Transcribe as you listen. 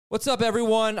What's up,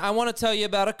 everyone? I want to tell you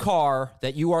about a car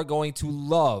that you are going to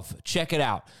love. Check it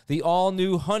out. The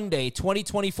all-new Hyundai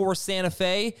 2024 Santa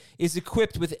Fe is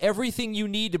equipped with everything you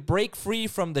need to break free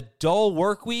from the dull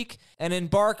work week and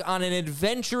embark on an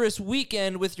adventurous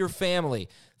weekend with your family.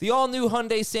 The all-new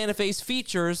Hyundai Santa Fe's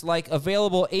features like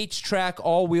available H-Track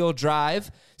all-wheel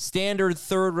drive, standard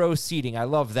third-row seating, I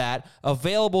love that,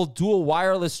 available dual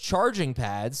wireless charging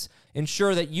pads,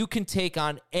 ensure that you can take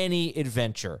on any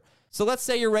adventure. So let's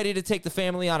say you're ready to take the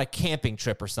family on a camping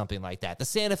trip or something like that. The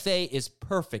Santa Fe is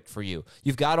perfect for you.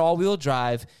 You've got all-wheel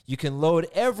drive. You can load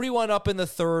everyone up in the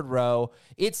third row.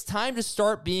 It's time to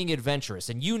start being adventurous,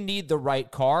 and you need the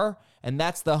right car, and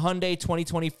that's the Hyundai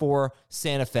 2024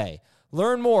 Santa Fe.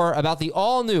 Learn more about the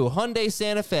all-new Hyundai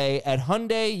Santa Fe at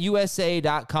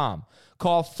HyundaiUSA.com.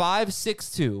 Call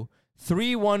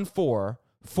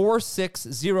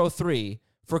 562-314-4603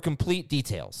 for complete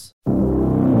details.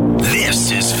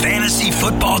 This is Fantasy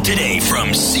Football Today from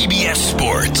CBS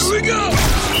Sports. Here we go!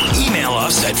 Email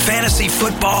us at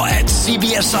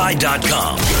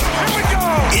fantasyfootball@cbsi.com. Here we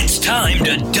go! It's time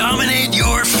to dominate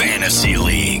your fantasy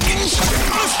league.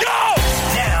 Let's go!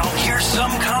 Now, here's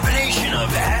some combination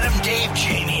of Adam, Dave,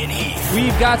 Jamie, and Heath.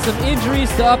 We've got some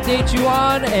injuries to update you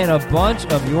on and a bunch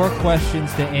of your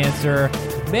questions to answer.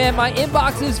 Man, my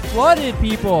inbox is flooded,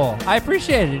 people. I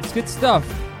appreciate it. It's good stuff.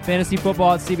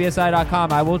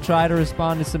 fantasyfootball@cbsi.com. I will try to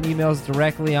respond to some emails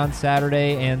directly on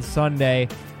Saturday and Sunday,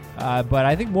 but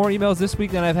I think more emails this week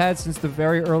than I've had since the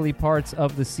very early parts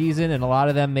of the season, and a lot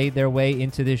of them made their way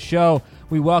into this show.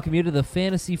 We welcome you to the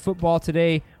Fantasy Football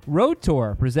Today Road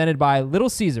Tour, presented by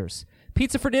Little Caesars.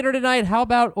 Pizza for dinner tonight? How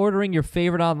about ordering your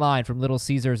favorite online from Little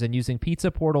Caesars and using Pizza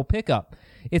Portal Pickup?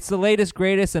 It's the latest,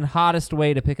 greatest, and hottest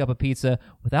way to pick up a pizza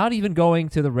without even going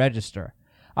to the register.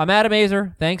 I'm Adam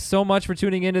Azer. Thanks so much for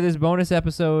tuning into this bonus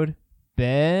episode.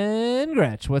 Ben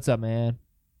Gretsch, what's up, man?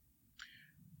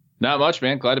 Not much,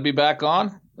 man. Glad to be back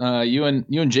on. You and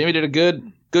Jamie did a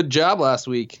good job last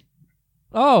week.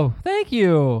 Oh, thank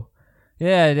you.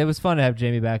 Yeah, it was fun to have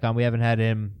Jamie back on. We haven't had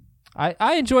him.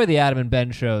 I enjoy the Adam and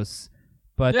Ben shows,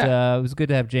 but it was good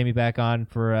to have Jamie back on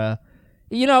for.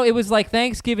 It was like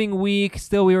Thanksgiving week.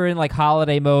 Still, we were in like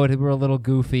holiday mode. We were a little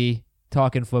goofy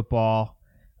talking football.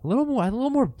 A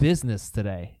little more business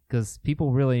today because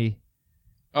people really.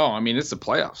 Oh, I mean, it's the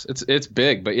playoffs. It's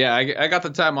big, but yeah, I got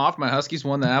the time off. My Huskies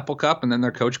won the Apple Cup, and then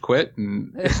their coach quit,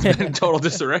 and it's been total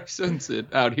disarray since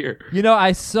out here.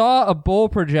 I saw a bowl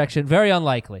projection. Very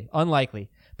unlikely,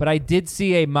 but I did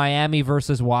see a Miami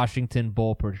versus Washington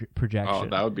bowl projection. Oh,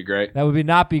 that would be great. That would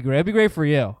not be great. It'd be great for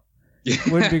you.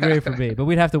 Wouldn't be great for me, but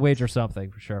we'd have to wager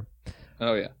something for sure.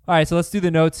 Oh yeah. All right, so let's do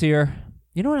the notes here.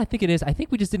 You know what I think it is? I think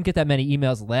we just didn't get that many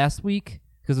emails last week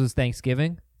because it was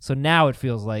Thanksgiving. So now it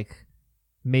feels like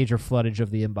major floodage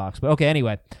of the inbox. But okay,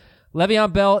 anyway.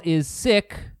 Le'Veon Bell is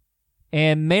sick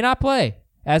and may not play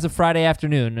as of Friday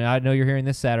afternoon. I know you're hearing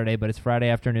this Saturday, but it's Friday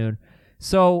afternoon.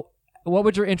 So what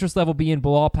would your interest level be in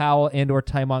Bilal Powell and or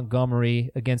Ty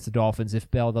Montgomery against the Dolphins if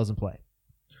Bell doesn't play?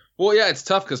 Well, yeah, it's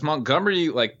tough because Montgomery,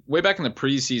 like way back in the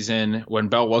preseason when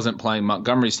Bell wasn't playing,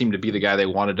 Montgomery seemed to be the guy they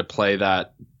wanted to play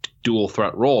that dual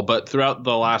threat role. But throughout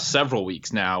the last several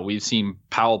weeks now, we've seen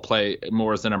Powell play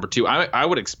more as the number two. I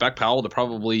would expect Powell to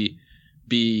probably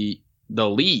be the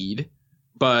lead,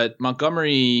 but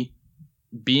Montgomery,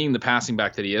 being the passing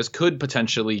back that he is, could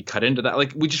potentially cut into that.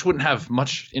 Like, we just wouldn't have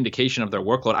much indication of their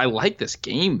workload. I like this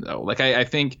game, though. Like, I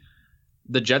think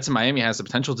the Jets in Miami has the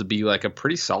potential to be like a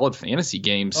pretty solid fantasy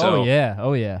game. So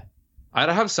Oh yeah. I'd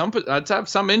have some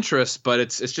interest, but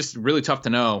it's just really tough to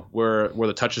know where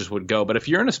the touches would go. But if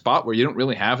you're in a spot where you don't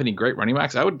really have any great running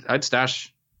backs, I'd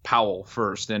stash Powell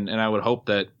first, and I would hope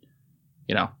that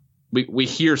we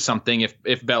hear something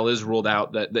if Bell is ruled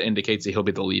out that indicates that he'll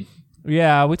be the lead.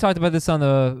 Yeah, we talked about this on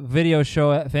the video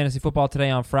show at Fantasy Football Today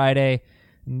on Friday.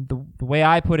 The way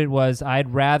I put it was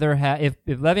I'd rather have if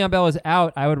Le'Veon Bell is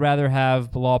out, I would rather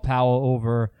have Bilal Powell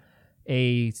over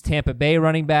a Tampa Bay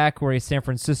running back or a San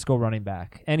Francisco running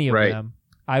back. Any of them.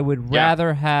 I would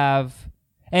rather have.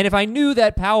 And if I knew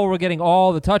that Powell were getting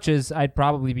all the touches, I'd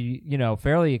probably be,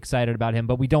 fairly excited about him,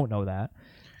 but we don't know that.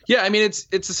 Yeah, I mean, it's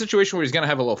a situation where he's going to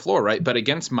have a low floor, right? But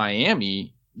against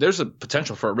Miami, there's a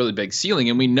potential for a really big ceiling.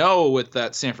 And we know with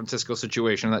that San Francisco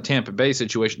situation, that Tampa Bay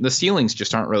situation, the ceilings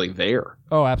just aren't really there.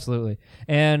 Oh, absolutely.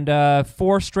 And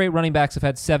 4 straight running backs have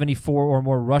had 74 or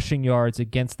more rushing yards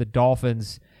against the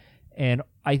Dolphins. And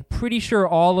I'm pretty sure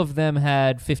all of them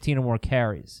had 15 or more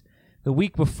carries. The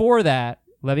week before that,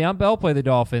 Le'Veon Bell played the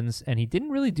Dolphins, and he didn't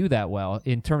really do that well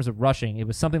in terms of rushing. It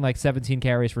was something like 17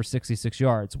 carries for 66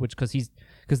 yards, which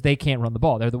because they can't run the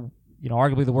ball. They're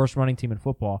arguably the worst running team in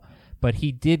football. but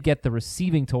he did get the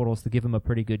receiving totals to give him a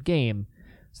pretty good game.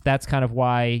 So that's kind of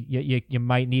why you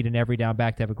might need an every down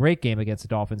back to have a great game against the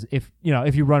Dolphins if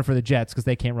you run for the Jets, because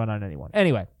they can't run on anyone.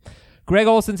 Anyway, Greg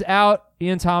Olson's out.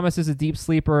 Ian Thomas is a deep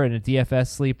sleeper and a DFS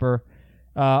sleeper.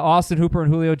 Austin Hooper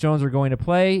and Julio Jones are going to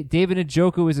play. David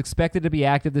Njoku is expected to be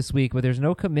active this week, but there's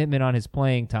no commitment on his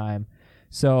playing time.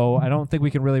 So I don't think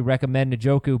we can really recommend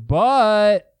Njoku,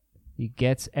 but he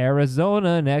gets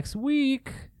Arizona next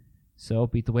week. So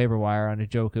beat the waiver wire on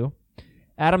Njoku.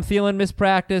 Adam Thielen missed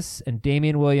practice, and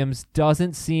Damian Williams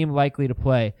doesn't seem likely to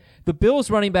play. The Bills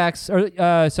running backs,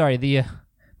 LeSean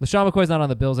McCoy's not on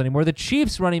the Bills anymore. The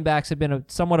Chiefs running backs have been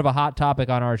somewhat of a hot topic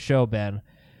on our show, Ben.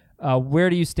 Where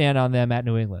do you stand on them at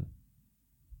New England?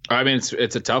 I mean,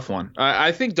 it's a tough one.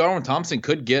 I think Darwin Thompson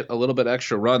could get a little bit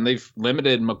extra run. They've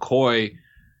limited McCoy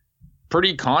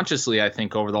pretty consciously, I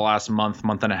think, over the last month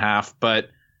and a half. But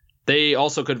they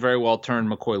also could very well turn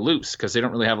McCoy loose because they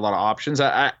don't really have a lot of options.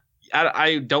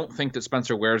 I don't think that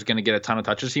Spencer Ware is going to get a ton of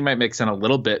touches. He might mix in a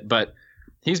little bit, but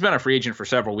he's been a free agent for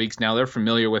several weeks now. They're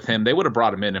familiar with him. They would have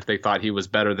brought him in if they thought he was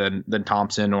better than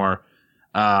Thompson or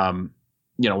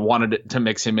wanted to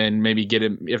mix him in, maybe get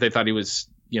him if they thought he was,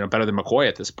 better than McCoy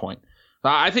at this point.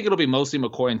 I think it'll be mostly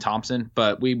McCoy and Thompson,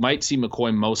 but we might see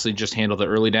McCoy mostly just handle the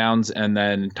early downs and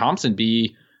then Thompson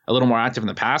be a little more active in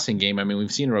the passing game. I mean,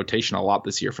 we've seen rotation a lot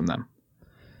this year from them.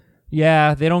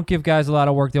 Yeah, they don't give guys a lot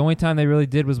of work. The only time they really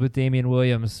did was with Damian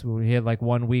Williams. He had like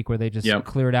 1 week where they just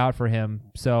cleared out for him.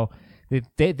 So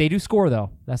they do score, though.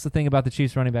 That's the thing about the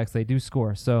Chiefs running backs. They do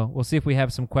score. So we'll see if we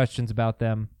have some questions about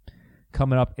them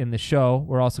coming up in the show.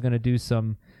 We're also going to do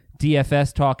some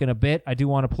DFS talk in a bit. I do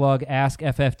want to plug Ask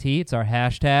FFT. It's our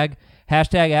hashtag.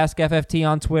 Hashtag Ask FFT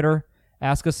on Twitter.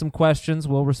 Ask us some questions.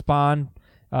 We'll respond.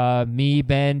 Me,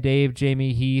 Ben, Dave,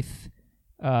 Jamie, Heath,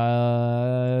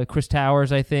 Chris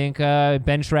Towers, I think,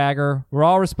 Ben Schrager. We're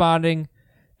all responding.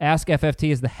 Ask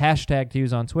FFT is the hashtag to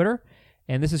use on Twitter.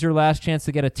 And this is your last chance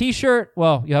to get a t-shirt.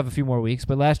 Well, you have a few more weeks,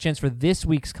 but last chance for this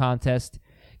week's contest.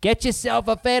 Get yourself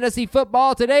a Fantasy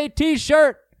Football Today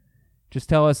t-shirt. Just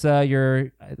tell us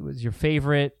your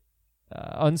favorite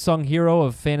unsung hero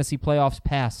of fantasy playoffs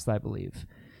past, I believe.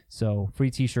 So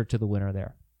free t-shirt to the winner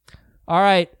there. All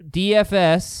right,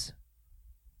 DFS.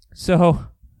 So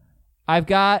I've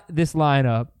got this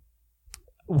lineup.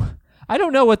 I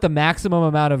don't know what the maximum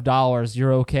amount of dollars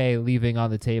you're okay leaving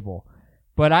on the table,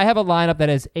 but I have a lineup that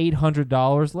has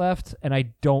 $800 left, and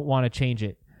I don't want to change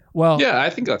it. Well, yeah, I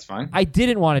think that's fine. I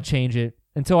didn't want to change it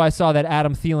until I saw that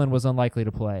Adam Thielen was unlikely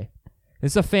to play.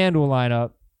 It's a FanDuel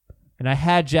lineup, and I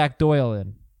had Jack Doyle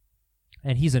in,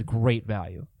 and he's a great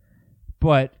value.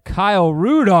 But Kyle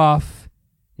Rudolph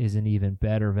is an even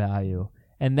better value,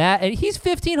 and he's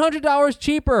 $1,500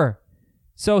 cheaper.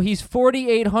 So he's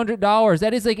 $4,800.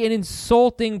 That is like an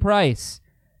insulting price.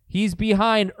 He's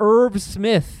behind Irv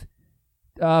Smith,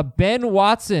 Ben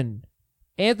Watson,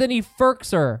 Anthony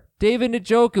Ferkser, David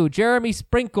Njoku, Jeremy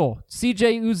Sprinkle,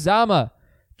 CJ Uzama,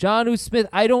 Jonnu Smith.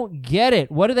 I don't get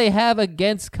it. What do they have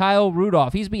against Kyle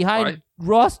Rudolph? He's behind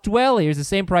Ross Dwelley. He's the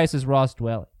same price as Ross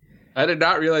Dwelley. I did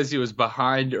not realize he was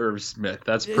behind Irv Smith.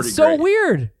 That's pretty It's so great.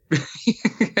 Weird.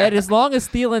 And as long as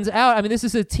Thielen's out, I mean, this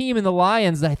is a team in the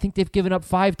Lions that I think they've given up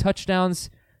 5 touchdowns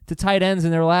to tight ends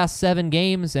in their last 7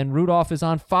 games, and Rudolph is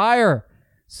on fire.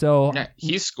 So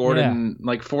he scored in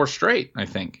like 4 straight, I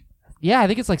think. Yeah, I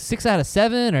think it's like 6 out of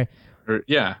 7.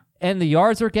 Yeah. And the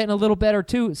yards are getting a little better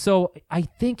too. So I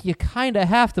think you kind of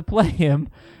have to play him.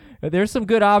 There's some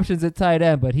good options at tight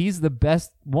end, but he's the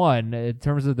best one in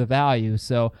terms of the value.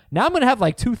 So now I'm going to have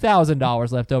like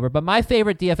 $2,000 left over. But my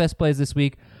favorite DFS plays this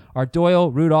week are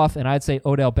Doyle, Rudolph, and I'd say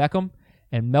Odell Beckham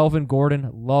and Melvin Gordon.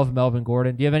 Love Melvin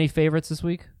Gordon. Do you have any favorites this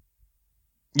week?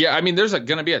 Yeah, I mean, there's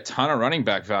going to be a ton of running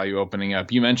back value opening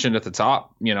up. You mentioned at the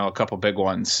top, a couple big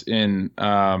ones in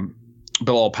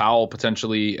Bilal Powell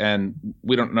potentially, and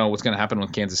we don't know what's going to happen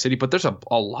with Kansas City, but there's a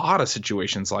lot of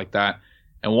situations like that.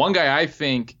 And one guy I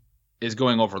think is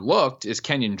going overlooked is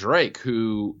Kenyon Drake,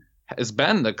 who has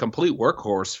been the complete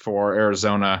workhorse for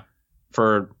Arizona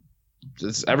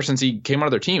ever since he came out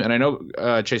of their team. And I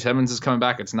know Chase Edmonds is coming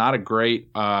back. It's not a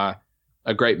great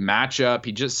matchup.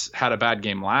 He just had a bad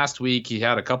game last week. He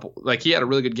had he had a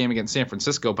really good game against San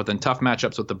Francisco, but then tough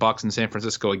matchups with the Bucs and San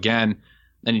Francisco again.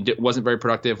 And he wasn't very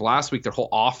productive. Last week, their whole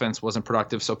offense wasn't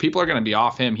productive. So people are going to be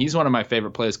off him. He's one of my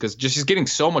favorite plays because he's getting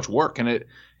so much work. And it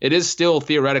is still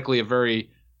theoretically a very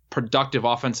productive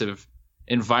offensive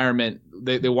environment.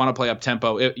 They want to play up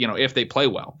tempo, if they play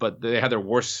well. But they had their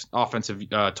worst offensive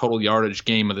total yardage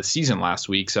game of the season last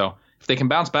week. So if they can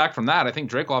bounce back from that, I think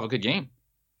Drake will have a good game.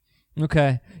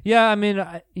 Okay. Yeah, I mean,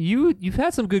 you've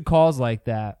had some good calls like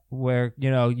that where,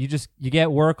 you get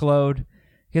workload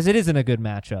because it isn't a good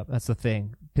matchup. That's the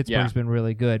thing. Pittsburgh's been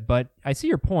really good, but I see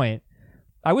your point.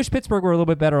 I wish Pittsburgh were a little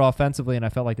bit better offensively, and I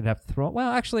felt like they'd have to throw.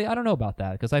 Well, actually, I don't know about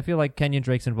that because I feel like Kenyon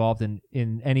Drake's involved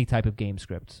in any type of game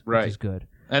script, which is good.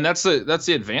 And that's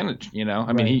the advantage,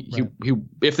 I mean, he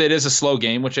if it is a slow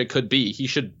game, which it could be, he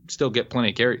should still get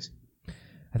plenty of carries.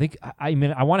 I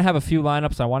want to have a few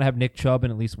lineups. I want to have Nick Chubb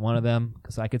in at least one of them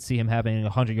because I could see him having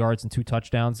 100 yards and 2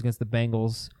 touchdowns against the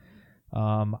Bengals.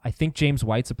 I think James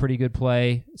White's a pretty good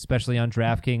play, especially on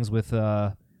DraftKings with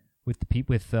full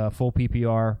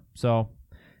PPR. So,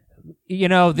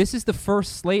 this is the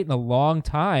first slate in a long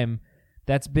time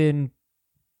that's been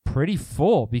pretty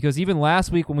full because even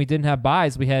last week when we didn't have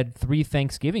buys, we had 3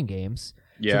 Thanksgiving games.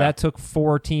 Yeah. So that took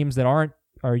 4 teams that are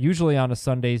usually on a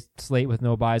Sunday slate with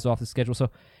no buys off the schedule. So,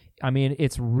 I mean,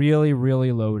 it's really,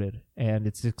 really loaded, and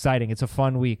it's exciting. It's a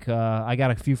fun week. I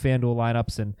got a few FanDuel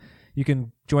lineups, and you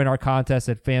can join our contest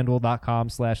at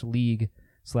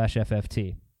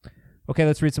fanduel.com/league/FFT. Okay,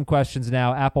 let's read some questions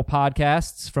now. Apple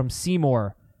Podcasts from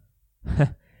Seymour.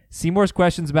 Seymour's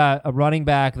questions about a running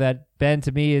back that, Ben,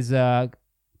 to me is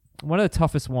one of the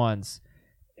toughest ones.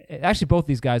 Actually, both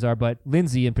these guys are, but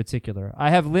Lindsey in particular. I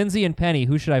have Lindsey and Penny.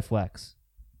 Who should I flex?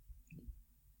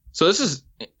 So this is,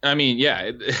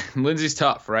 Lindsey's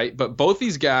tough, right? But both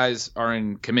these guys are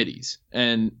in committees,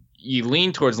 and you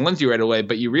lean towards Lindsey right away,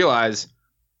 but you realize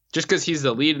just because he's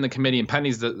the lead in the committee and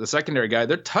Penny's the secondary guy,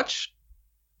 their touch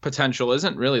potential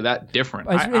isn't really that different.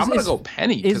 I'm going to go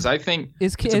Penny because I think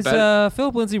is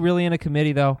Philip Lindsey really in a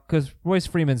committee though? Because Royce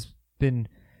Freeman's been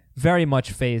very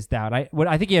much phased out. I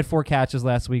think he had 4 catches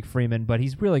last week, Freeman, but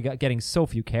he's really getting so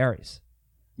few carries.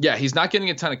 Yeah, he's not getting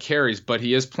a ton of carries, but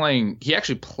he is playing. He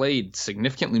actually played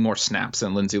significantly more snaps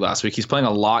than Lindsey last week. He's playing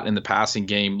a lot in the passing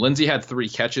game. Lindsey had 3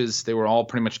 catches. They were all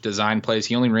pretty much design plays.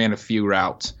 He only ran a few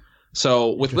routes.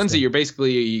 So with Lindsey, you're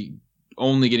basically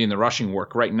only getting the rushing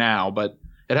work right now, but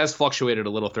it has fluctuated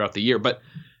a little throughout the year. But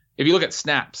if you look at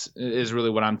snaps, is really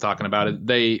what I'm talking about.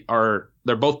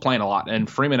 They're both playing a lot, and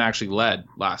Freeman actually led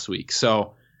last week.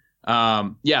 So.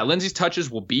 Lindsey's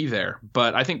touches will be there,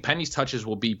 but I think Penny's touches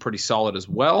will be pretty solid as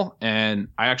well. And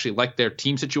I actually like their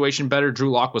team situation better.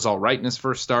 Drew Lock was all right in his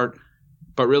first start,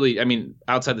 but really, I mean,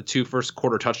 outside the 2 first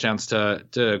quarter touchdowns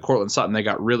to Cortland Sutton, they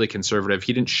got really conservative.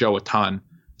 He didn't show a ton.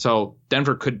 So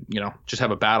Denver could, just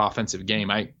have a bad offensive game.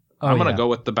 I'm going to go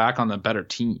with the back on the better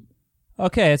team.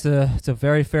 Okay. It's a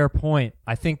very fair point.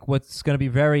 I think what's going to be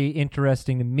very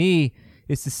interesting to me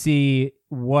is to see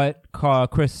what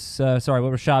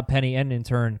Rashad Penny and in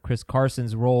turn Chris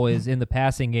Carson's role is in the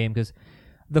passing game, because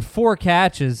the 4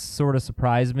 catches sort of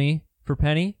surprised me for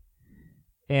Penny,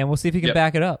 and we'll see if he can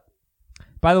back it up.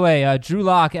 By the way, Drew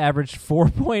Lock averaged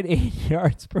 4.8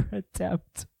 yards per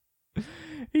attempt.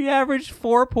 He averaged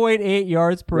 4.8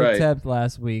 yards per attempt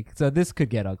last week, so this could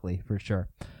get ugly for sure.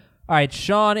 All right,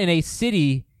 Sean in a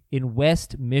city in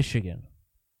West Michigan.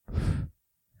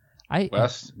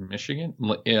 West Michigan?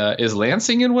 Is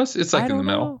Lansing in West? It's like in the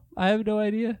middle. I have no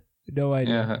idea.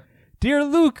 Yeah. Dear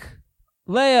Luke,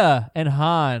 Leia, and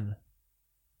Han.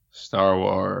 Star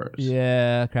Wars.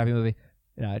 Yeah, crappy movie.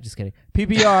 No, just kidding.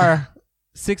 PPR,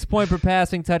 6 point per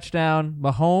passing touchdown.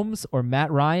 Mahomes or Matt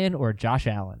Ryan or Josh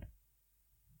Allen?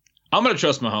 I'm going to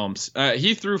trust Mahomes.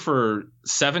 He threw for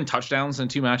 7 touchdowns in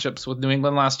 2 matchups with New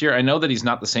England last year. I know that he's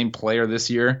not the same player this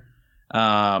year.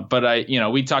 But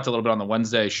we talked a little bit on the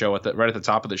Wednesday show right at the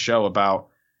top of the show about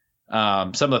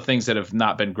some of the things that have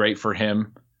not been great for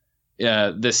him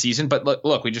this season. But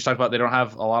look, we just talked about they don't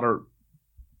have a lot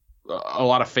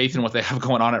of faith in what they have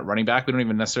going on at running back. We don't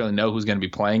even necessarily know who's going to be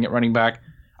playing at running back.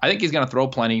 I think he's going to throw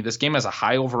plenty. This game has a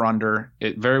high over/under.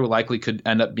 It very likely could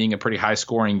end up being a pretty high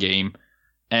scoring game.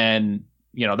 And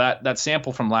that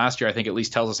sample from last year, I think at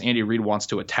least tells us Andy Reid wants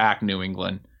to attack New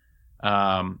England.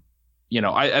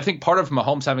 I think part of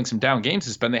Mahomes having some down games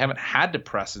has been they haven't had to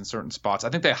press in certain spots. I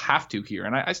think they have to here,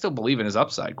 and I still believe in his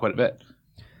upside quite a bit.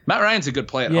 Matt Ryan's a good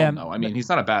play at home, though. I mean, he's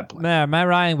not a bad play. Matt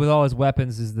Ryan with all his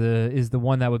weapons is the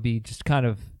one that would be just kind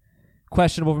of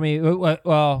questionable for me.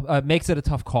 Well, makes it a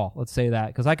tough call. Let's say that,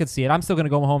 because I could see it. I'm still going to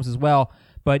go Mahomes as well,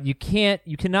 but you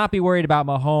cannot be worried about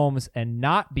Mahomes and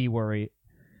not be worried.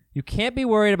 You can't be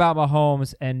worried about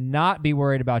Mahomes and not be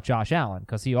worried about Josh Allen,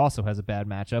 because he also has a bad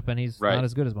matchup and he's not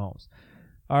as good as Mahomes.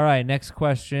 All right, next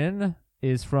question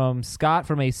is from Scott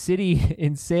from a city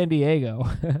in San Diego.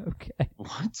 Okay.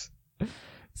 What?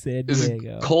 San Diego. Is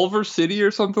it Culver City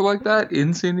or something like that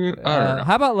in San Diego?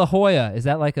 How about La Jolla? Is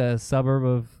that like a suburb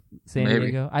of San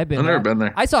Diego? I've never been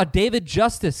there. I saw David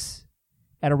Justice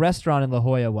at a restaurant in La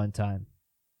Jolla one time.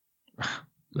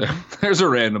 There's a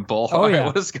random poll. Oh, yeah.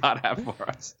 What does Scott have for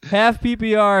us? Half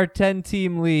PPR,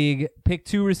 10-team league. Pick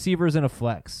 2 receivers and a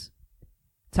flex.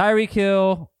 Tyreek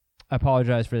Hill. I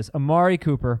apologize for this. Amari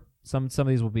Cooper. Some of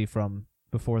these will be from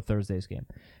before Thursday's game.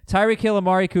 Tyreek Hill,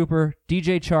 Amari Cooper,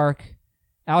 DJ Chark,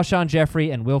 Alshon Jeffrey,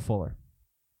 and Will Fuller.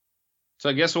 So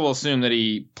I guess we'll assume that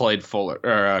he played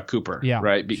Cooper, yeah,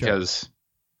 right? Because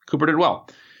Cooper did well.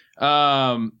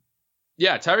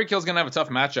 Yeah, Tyreek Hill's gonna have a tough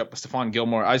matchup with Stephon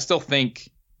Gilmore. I still think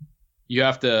you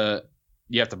have to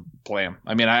play him.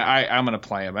 I mean, I'm gonna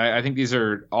play him. I think these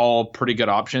are all pretty good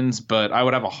options, but I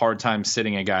would have a hard time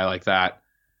sitting a guy like that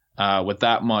with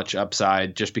that much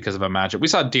upside just because of a matchup. We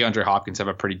saw DeAndre Hopkins have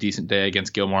a pretty decent day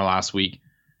against Gilmore last week,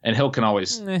 and Hill can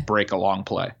always break a long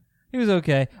play. He was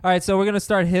okay. All right, so we're going to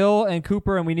start Hill and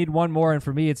Cooper, and we need one more, and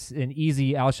for me, it's an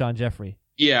easy Alshon Jeffrey.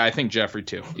 Yeah, I think Jeffrey,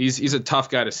 too. He's a tough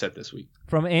guy to sit this week.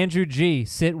 From Andrew G.,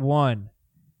 sit 1.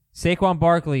 Saquon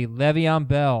Barkley, Le'Veon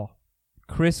Bell,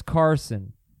 Chris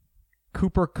Carson,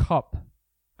 Cooper Kupp,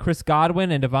 Chris Godwin,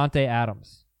 and Devontae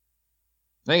Adams.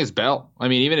 I think it's Bell. I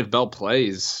mean, even if Bell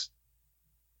plays,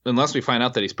 unless we find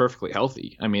out that he's perfectly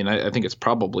healthy, I mean, I think it's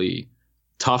probably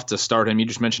tough to start him. You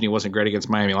just mentioned he wasn't great against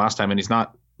Miami last time, and he's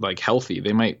not like healthy.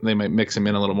 They might mix him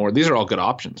in a little more. These are all good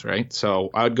options, right? So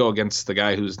I would go against the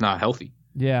guy who's not healthy.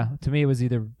 Yeah, to me it was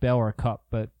either Bell or Kupp,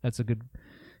 but that's a good.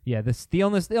 Yeah, the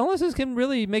illnesses can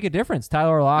really make a difference.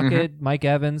 Tyler Lockett, Mike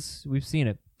Evans, we've seen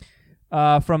it.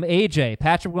 From AJ,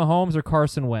 Patrick Mahomes or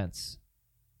Carson Wentz?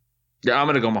 Yeah, I'm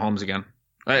gonna go Mahomes again.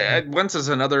 Wentz is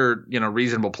another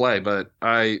reasonable play, but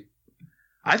I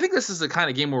think this is the kind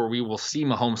of game where we will see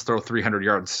Mahomes throw 300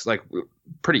 yards like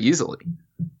pretty easily.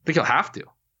 I think he'll have to.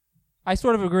 I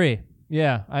sort of agree.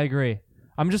 Yeah, I agree.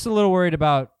 I'm just a little worried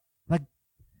about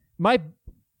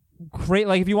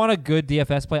if you want a good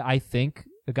DFS play, I think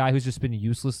a guy who's just been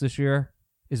useless this year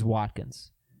is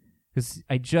Watkins. Because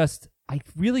I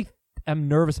really am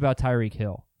nervous about Tyreek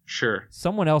Hill. Sure.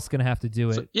 Someone else going to have to do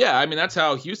it. So, yeah, I mean, that's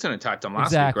how Houston attacked them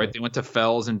last week, right? They went to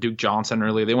Fells and Duke Johnson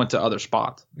early. They went to other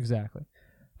spots. Exactly.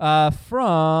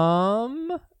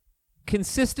 From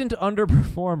consistent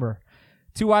underperformer,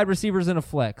 2 wide receivers and a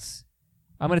flex.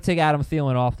 I'm going to take Adam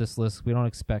Thielen off this list. We don't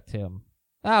expect him.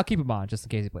 I'll keep him on just in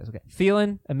case he plays. Okay.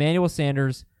 Thielen, Emmanuel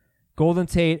Sanders, Golden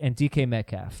Tate, and DK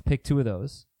Metcalf. Pick 2 of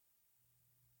those.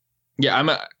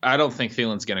 Yeah, I don't think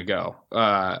Thielen's going to go.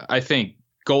 I think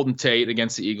Golden Tate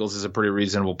against the Eagles is a pretty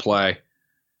reasonable play.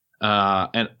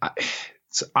 And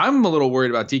I'm a little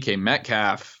worried about DK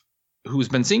Metcalf, who's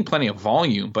been seeing plenty of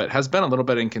volume, but has been a little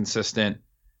bit inconsistent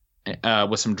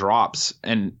with some drops.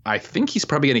 And I think he's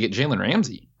probably going to get Jalen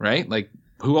Ramsey, right? Like,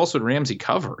 who else would Ramsey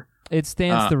cover? It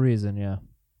stands to reason, yeah.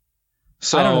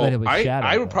 So I don't know that he'll be shadowed,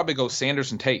 I would probably go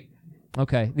Sanders and Tate.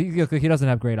 Okay. He doesn't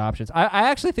have great options. I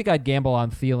actually think I'd gamble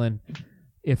on Thielen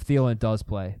if Thielen does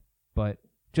play, but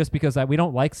just because we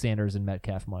don't like Sanders and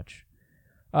Metcalf much.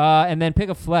 And then pick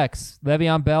a flex.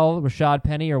 Le'Veon Bell, Rashad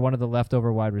Penny, or one of the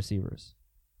leftover wide receivers.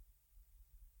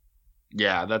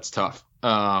 Yeah, that's tough.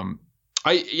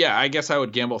 I guess I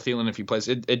would gamble Thielen if he plays.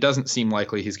 It doesn't seem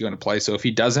likely he's going to play, so if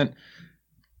he doesn't,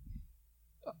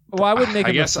 well, I would make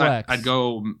him a flex. I'd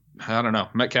go, I don't know,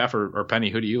 Metcalf or Penny.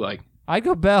 Who do you like? I'd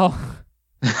go Bell.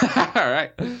 All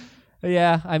right.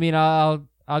 Yeah, I mean, I'll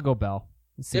go Bell.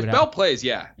 If Bell plays,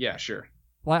 yeah, sure.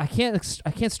 Well, I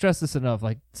can't stress this enough.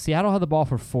 Like, Seattle had the ball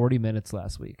for 40 minutes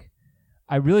last week.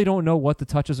 I really don't know what the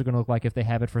touches are going to look like if they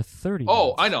have it for 30 minutes.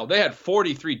 Oh, I know. They had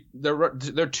 43.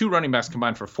 They're 2 running backs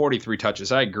combined for 43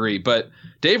 touches. I agree. But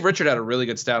Dave Richard had a really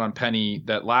good stat on Penny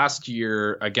that last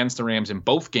year against the Rams in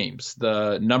both games,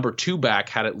 the number 2 back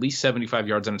had at least 75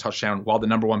 yards and a touchdown, while the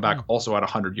number 1 back also had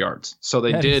 100 yards. So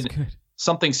they did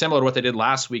something similar to what they did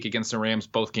last week against the Rams,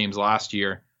 both games last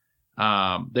year.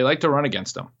 They like to run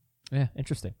against them. Yeah,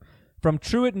 interesting. From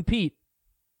Truitt and Pete,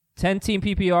 10-team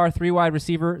PPR, 3 wide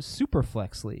receiver,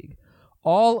 Superflex League.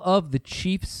 All of the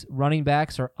Chiefs running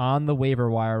backs are on the waiver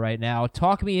wire right now.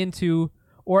 Talk me into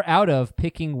or out of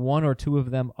picking 1 or 2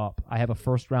 of them up. I have a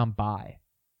first-round bye.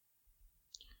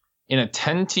 In a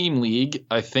 10-team league,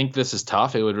 I think this is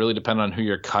tough. It would really depend on who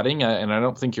you're cutting, and I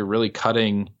don't think you're really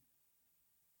cutting.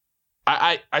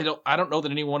 I don't know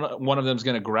that any one of them is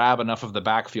going to grab enough of the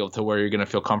backfield to where you're going to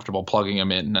feel comfortable plugging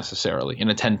them in necessarily in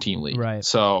a 10-team league. Right.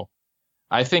 So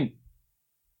I think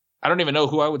I don't even know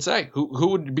who I would say. Who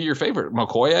would be your favorite?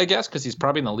 McCoy, I guess, because he's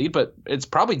probably in the lead, but it's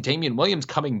probably Damian Williams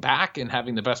coming back and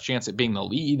having the best chance at being the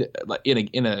lead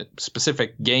in a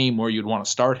specific game where you'd want to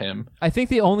start him. I think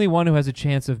the only one who has a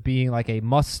chance of being like a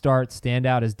must-start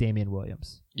standout is Damian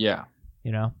Williams. Yeah.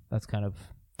 You know, that's kind of...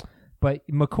 But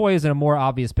McCoy is in a more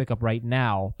obvious pickup right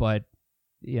now, but,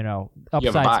 you know,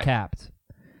 upside's capped.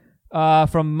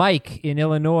 From Mike in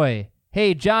Illinois.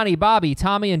 Hey, Johnny, Bobby,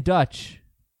 Tommy, and Dutch.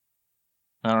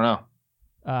 I don't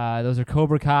know. Those are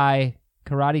Cobra Kai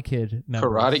Karate Kid members.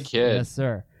 Karate Kid. Yes,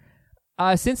 sir.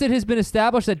 Since it has been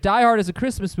established that Die Hard is a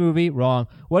Christmas movie, wrong.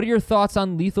 What are your thoughts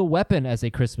on Lethal Weapon as a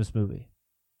Christmas movie?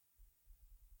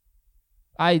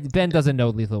 Ben doesn't know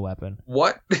Lethal Weapon.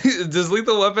 What? Does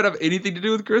Lethal Weapon have anything to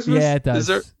do with Christmas? Yeah, it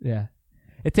does. Yeah.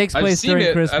 It takes place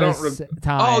during Christmas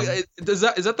time. Oh, is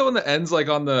that the one that ends like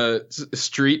on the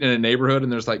street in a neighborhood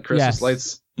and there's like Christmas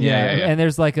lights? Yeah. And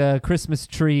there's like a Christmas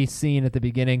tree scene at the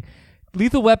beginning.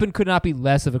 Lethal Weapon could not be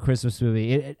less of a Christmas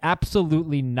movie. It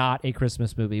absolutely not a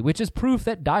Christmas movie, which is proof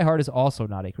that Die Hard is also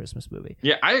not a Christmas movie.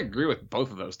 Yeah, I agree with both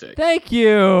of those takes. Thank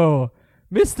you.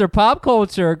 Mr. Pop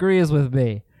Culture agrees with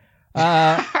me.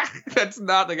 That's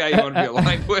not the guy you want to be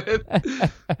aligned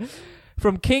with.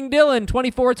 From King Dylan,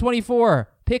 24-24.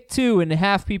 Pick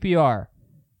 2.5 PPR.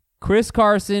 Chris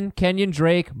Carson, Kenyon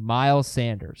Drake, Miles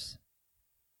Sanders.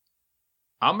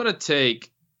 I'm going to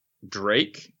take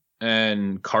Drake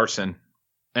and Carson.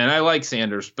 And I like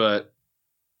Sanders, but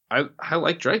I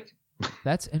like Drake.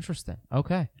 That's interesting.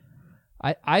 Okay.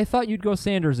 I thought you'd go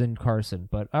Sanders and Carson,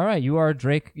 but all right, you are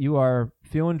Drake. You are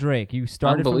feeling Drake. You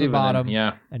started from the bottom,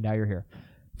 and now you're here.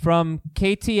 From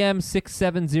KTM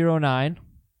 6709,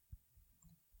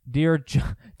 dear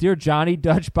Johnny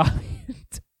Dutch Bobby,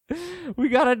 we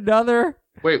got another.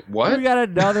 Wait, what? We got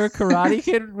another Karate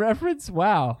Kid reference.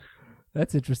 Wow,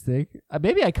 that's interesting.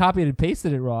 Maybe I copied and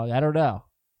pasted it wrong. I don't know,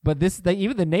 but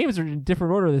even the names are in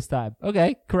different order this time.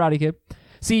 Okay, Karate Kid.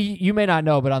 See, you may not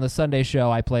know, but on the Sunday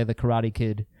show, I play the Karate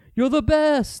Kid "You're the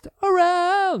Best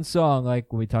Around" song,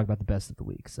 like when we talk about the best of the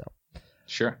week. So,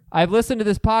 sure. I've listened to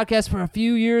this podcast for a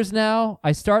few years now.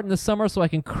 I start in the summer so I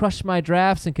can crush my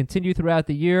drafts and continue throughout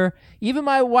the year. Even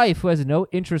my wife, who has no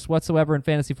interest whatsoever in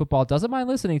fantasy football, doesn't mind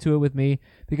listening to it with me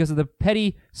because of the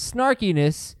petty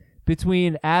snarkiness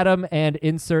between Adam and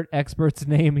insert expert's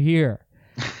name here.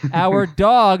 Our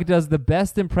dog does the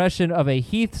best impression of a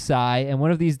Heath sigh, and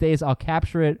one of these days I'll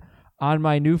capture it on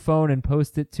my new phone and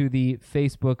post it to the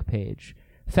Facebook page.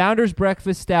 Founder's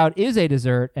Breakfast Stout is a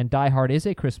dessert, and Die Hard is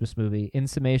a Christmas movie. In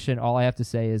summation, all I have to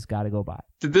say is gotta go buy.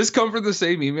 Did this come from the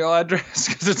same email address?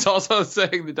 Because it's also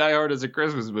saying that Die Hard is a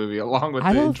Christmas movie along with the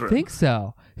intro. I don't think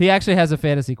so. He actually has a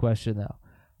fantasy question,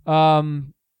 though.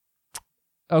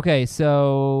 Okay,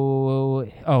 so...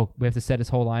 Oh, we have to set his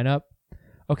whole lineup?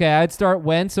 Okay, I'd start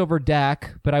Wentz over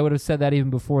Dak, but I would have said that even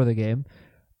before the game.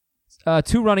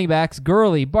 2 running backs,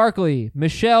 Gurley, Barkley,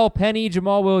 Michelle, Penny,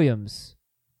 Jamal Williams.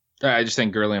 I just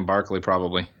think Gurley and Barkley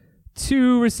probably.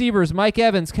 2 receivers, Mike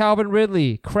Evans, Calvin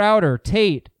Ridley, Crowder,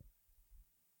 Tate.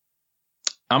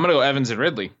 I'm going to go Evans and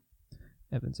Ridley.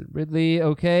 Evans and Ridley,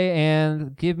 okay.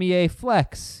 And give me a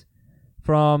flex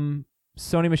from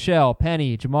Sony Michel,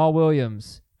 Penny, Jamal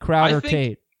Williams, Crowder,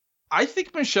 Tate. I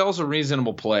think Michel's a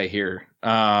reasonable play here.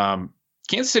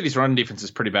 Kansas City's run defense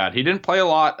is pretty bad. He didn't play a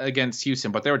lot against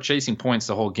Houston, but they were chasing points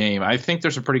the whole game. I think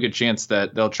there's a pretty good chance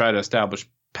that they'll try to establish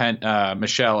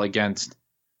Michel against,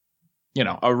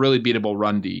 a really beatable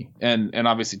run D. And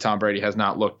obviously Tom Brady has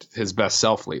not looked his best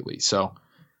self lately. So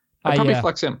I'd probably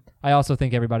flex him. I also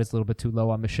think everybody's a little bit too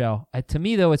low on Michel. To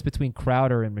me, though, it's between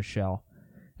Crowder and Michel.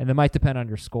 And that might depend on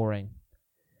your scoring.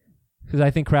 Because I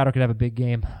think Crowder could have a big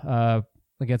game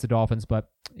against the Dolphins, but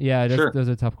yeah, those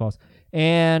are tough calls.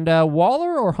 And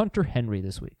Waller or Hunter Henry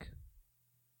this week?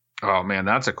 Oh man,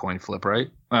 that's a coin flip, right?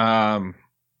 I'm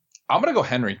gonna go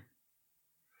Henry.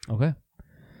 Okay.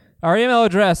 Our email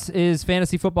address is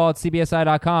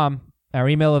fantasyfootball@cbsi.com. Our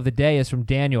email of the day is from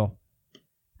Daniel.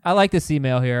 I like this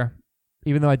email here,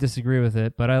 even though I disagree with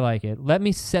it, but I like it. Let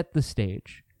me set the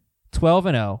stage.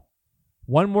 12-0.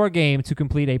 One more game to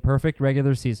complete a perfect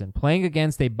regular season, playing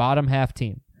against a bottom half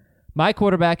team. My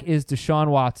quarterback is Deshaun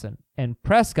Watson, and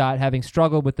Prescott having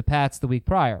struggled with the Pats the week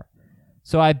prior.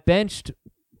 So I benched...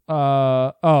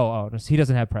 he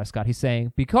doesn't have Prescott. He's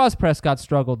saying, because Prescott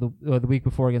struggled the week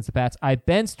before against the Pats, I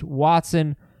benched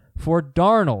Watson for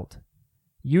Darnold.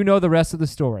 You know the rest of the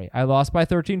story. I lost by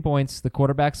 13 points. The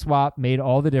quarterback swap made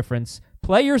all the difference.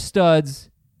 Play your studs.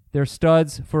 They're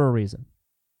studs for a reason.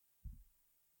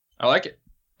 I like it.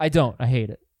 I don't. I hate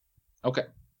it. Okay.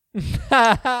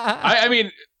 I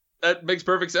mean... That makes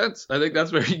perfect sense. I think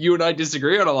that's where you and I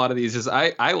disagree on a lot of these. Is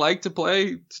I like to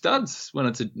play studs when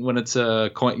it's a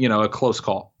close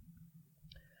call.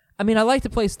 I mean, I like to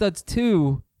play studs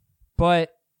too,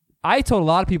 but I told a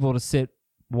lot of people to sit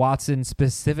Watson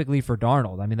specifically for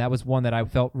Darnold. I mean, that was one that I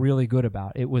felt really good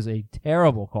about. It was a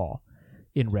terrible call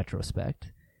in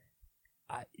retrospect.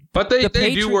 But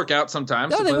they do work out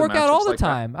sometimes. No, they work out all the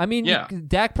time. I mean,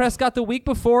 Dak Prescott the week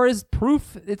before is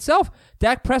proof itself.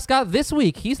 Dak Prescott this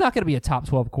week, he's not going to be a top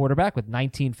 12 quarterback with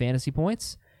 19 fantasy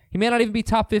points. He may not even be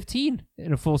top 15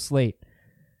 in a full slate.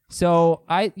 So,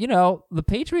 the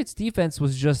Patriots defense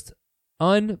was just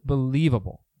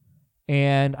unbelievable.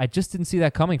 And I just didn't see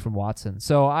that coming from Watson.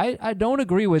 So I don't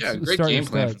agree with great game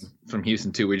plan from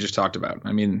Houston too. We just talked about.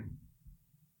 I mean,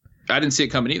 I didn't see it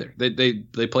coming either.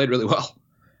 They played really well.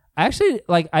 Actually,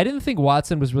 I didn't think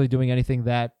Watson was really doing anything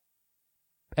that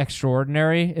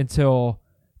extraordinary until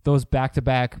those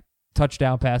back-to-back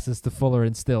touchdown passes to Fuller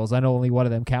and Stills. I know only one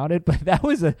of them counted, but that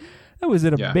was an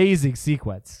amazing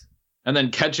sequence. And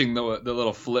then catching the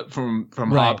little flip from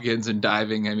Hopkins and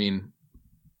diving. I mean,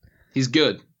 he's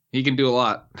good. He can do a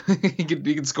lot. he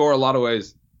can score a lot of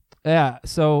ways. Yeah.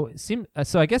 So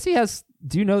I guess he has.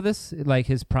 Do you know this?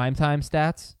 His primetime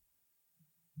stats.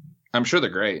 I'm sure they're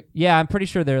great. Yeah, I'm pretty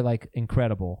sure they're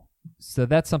incredible. So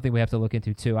that's something we have to look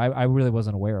into too. I really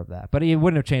wasn't aware of that, but it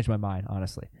wouldn't have changed my mind,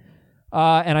 honestly.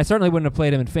 And I certainly wouldn't have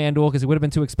played him in FanDuel because it would have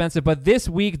been too expensive. But this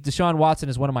week, Deshaun Watson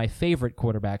is one of my favorite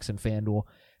quarterbacks in FanDuel.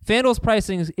 FanDuel's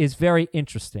pricing is very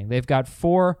interesting. They've got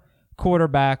 4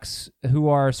 quarterbacks who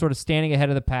are sort of standing ahead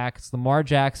of the pack. It's Lamar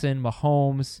Jackson,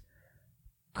 Mahomes,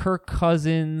 Kirk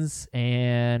Cousins,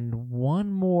 and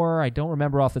one more I don't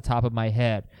remember off the top of my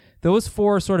head. Those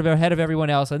 4 are sort of ahead of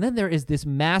everyone else. And then there is this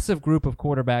massive group of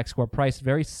quarterbacks who are priced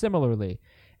very similarly.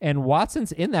 And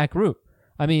Watson's in that group.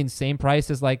 I mean, same price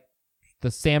as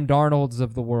the Sam Darnolds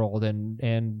of the world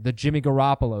and the Jimmy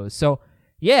Garoppolos. So,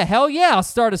 yeah, hell yeah, I'll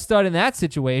start a stud in that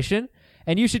situation.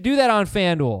 And you should do that on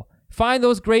FanDuel. Find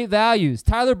those great values.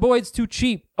 Tyler Boyd's too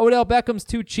cheap. Odell Beckham's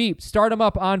too cheap. Start him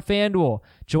up on FanDuel.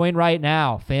 Join right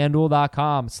now.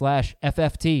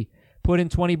 FanDuel.com/FFT. Put in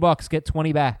 $20, get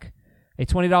 20 back. A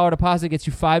 $20 deposit gets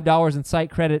you $5 in site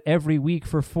credit every week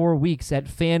for 4 weeks at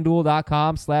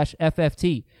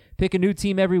FanDuel.com/FFT. Pick a new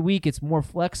team every week. It's more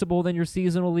flexible than your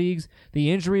seasonal leagues.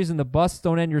 The injuries and the busts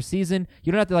don't end your season.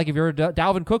 You don't have to, if you're a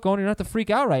Dalvin Cook owner, you don't have to freak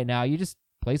out right now. You just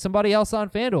play somebody else on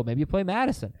FanDuel. Maybe you play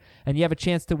Madison, and you have a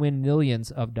chance to win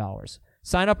millions of dollars.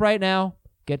 Sign up right now.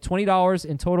 Get $20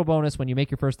 in total bonus when you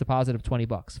make your first deposit of $20.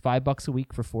 $5 a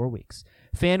week for 4 weeks.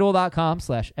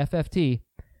 FanDuel.com/FFT.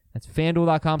 That's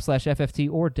FanDuel.com/FFT,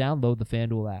 or download the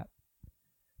FanDuel app.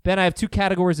 Ben, I have 2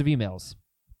 categories of emails.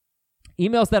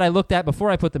 Emails that I looked at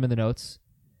before I put them in the notes,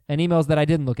 and emails that I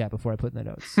didn't look at before I put in the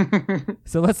notes.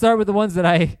 So let's start with the ones that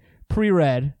I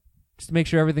pre-read, just to make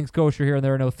sure everything's kosher here and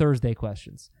there are no Thursday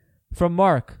questions. From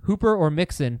Mark, Hooper or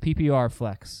Mixon, PPR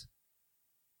flex?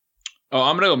 Oh,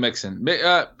 I'm going to go Mixon.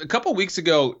 A couple weeks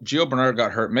ago, Gio Bernard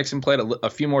got hurt. Mixon played a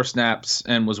few more snaps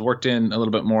and was worked in a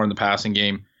little bit more in the passing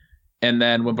game. And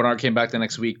then when Bernard came back the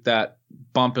next week, that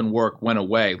bump in work went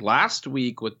away. Last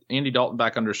week, with Andy Dalton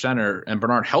back under center and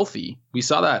Bernard healthy, we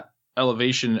saw that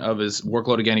elevation of his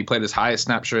workload again. He played his highest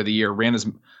snap share of the year, ran his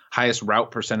highest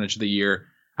route percentage of the year.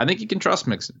 I think you can trust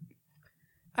Mixon.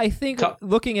 I think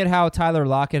looking at how Tyler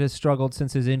Lockett has struggled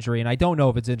since his injury, and I don't know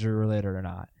if it's injury related or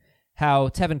not, how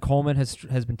Tevin Coleman has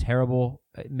been terrible.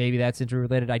 Maybe that's injury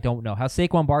related. I don't know. How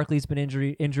Saquon Barkley's been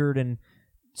injured and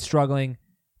struggling.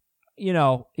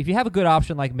 If you have a good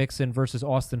option like Mixon versus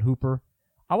Austin Hooper,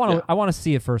 I want to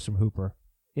see it first from Hooper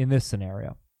in this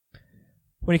scenario.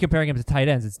 When you're comparing him to tight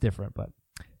ends, it's different. But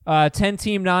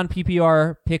 10-team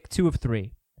non-PPR pick 2 of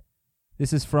 3.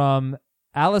 This is from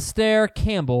Alistair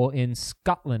Campbell in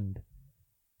Scotland.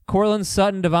 Courtland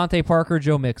Sutton, Devontae Parker,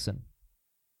 Joe Mixon.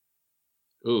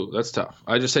 Ooh, that's tough.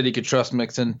 I just said you could trust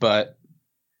Mixon, but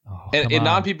in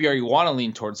non-PPR, you want to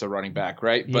lean towards the running back,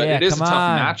 right? But it is a tough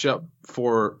matchup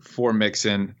for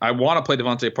Mixon. I want to play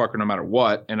Devontae Parker no matter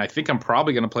what, and I think I'm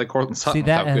probably going to play Courtland Sutton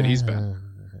with how good he's been.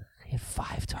 He had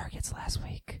 5 targets last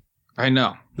week. I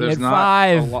know. There's not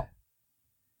 5. A lot.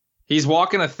 He's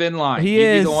walking a thin line.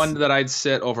 He'd be the one that I'd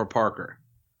sit over Parker.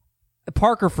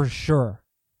 Parker for sure.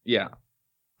 Yeah.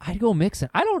 I'd go Mixon.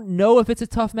 I don't know if it's a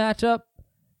tough matchup.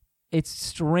 It's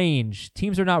strange.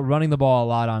 Teams are not running the ball a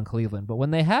lot on Cleveland, but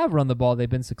when they have run the ball, they've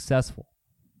been successful.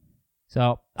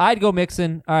 So I'd go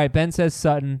Mixon. All right, Ben says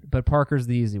Sutton, but Parker's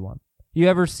the easy one. You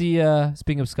ever see,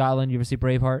 speaking of Scotland, you ever see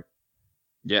Braveheart?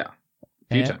 Yeah,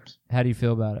 a few times. How do you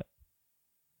feel about it?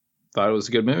 Thought it was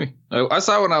a good movie. I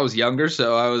saw it when I was younger,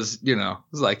 so I was, I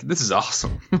was like, this is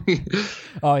awesome.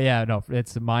 Oh, yeah, no,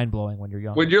 it's mind-blowing when you're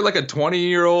young. When you're like a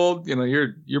 20-year-old,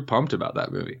 you're pumped about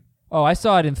that movie. Oh, I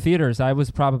saw it in theaters. I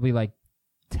was probably like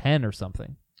 10 or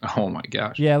something. Oh, my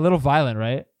gosh. Yeah, a little violent,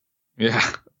 right? Yeah.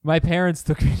 My parents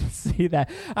took me to see that.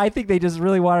 I think they just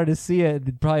really wanted to see it.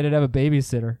 They probably didn't have a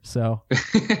babysitter. So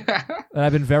and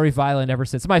I've been very violent ever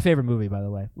since. It's my favorite movie, by the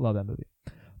way. Love that movie.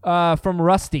 From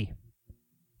Rusty.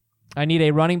 I need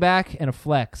a running back and a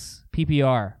flex.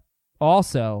 PPR.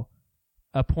 Also,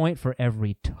 a point for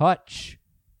every touch.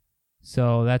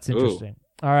 So that's interesting.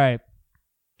 All right.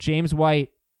 James White,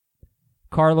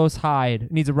 Carlos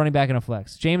Hyde. Needs a running back and a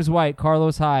flex. James White,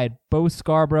 Carlos Hyde, Bo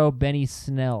Scarborough, Benny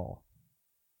Snell.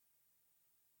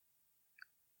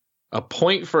 A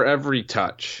point for every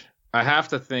touch. I have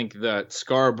to think that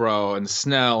Scarborough and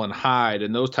Snell and Hyde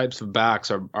and those types of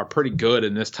backs are pretty good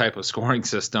in this type of scoring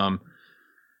system.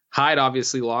 Hyde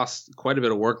obviously lost quite a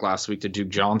bit of work last week to Duke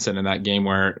Johnson in that game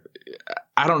where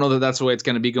I don't know that that's the way it's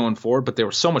going to be going forward, but they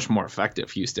were so much more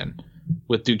effective, Houston,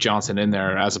 with Duke Johnson in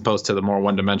there as opposed to the more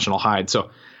one-dimensional Hyde.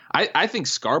 So I think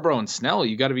Scarborough and Snell,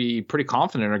 you got to be pretty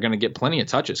confident, are going to get plenty of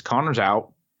touches. Connor's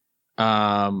out.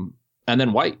 And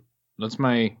then White. That's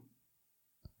my...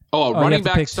 Oh, a running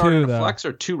back started a flex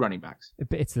or 2 running backs?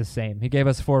 It's the same. He gave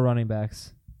us 4 running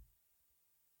backs.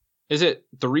 Is it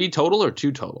 3 total or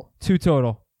 2 total? 2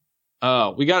 total.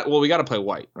 Oh, we got to play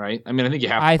White, right? I mean, I think you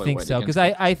have to play White. I think so, because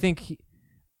I think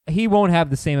he won't have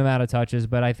the same amount of touches,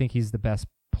 but I think he's the best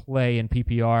play in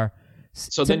PPR.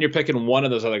 So then you're picking one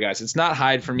of those other guys. It's not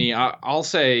Hyde for me. I'll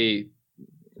say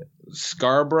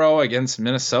Scarborough against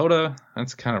Minnesota.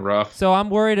 That's kind of rough. So I'm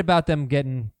worried about them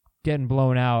getting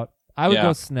blown out. I would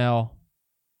go Snell.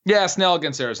 Yeah, Snell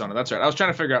against Arizona. That's right. I was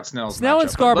trying to figure out Snell's Snell matchup,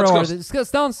 and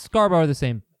Scarborough are the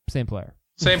same player.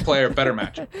 Same player, better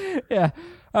matchup. Yeah.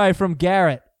 All right, from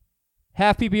Garrett.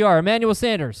 Half PPR, Emmanuel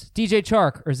Sanders, DJ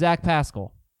Chark, or Zach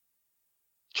Pascal?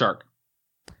 Chark.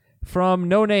 From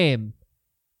No Name.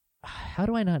 How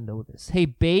do I not know this? Hey,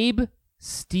 Babe,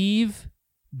 Steve,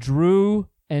 Drew,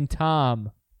 and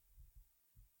Tom.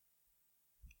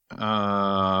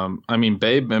 I mean,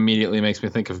 Babe immediately makes me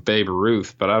think of Babe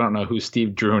Ruth, but I don't know who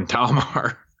Steve, Drew, and Tom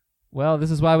are. Well, this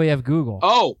is why we have Google.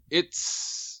 Oh,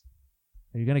 it's...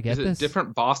 Are you going to get this? Is it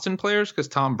different Boston players because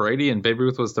Tom Brady and Babe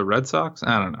Ruth was the Red Sox?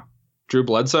 I don't know. Drew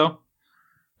Bledsoe?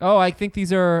 Oh, I think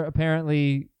these are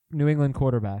apparently New England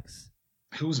quarterbacks.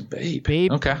 Who's Babe?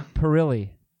 Babe okay. Parilli.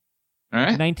 All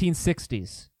right.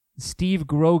 1960s. Steve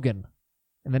Grogan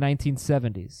in the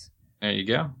 1970s. There you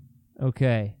go.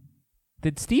 Okay.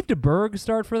 Did Steve DeBerg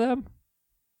start for them?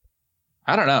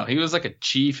 I don't know. He was like a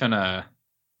chief and a...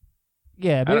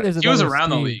 Yeah, maybe there's he was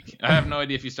around Steve. the league. I have no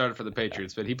idher if he stared for the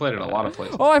Patriots, but he played at a lot of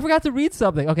places. Oh, I forgot to read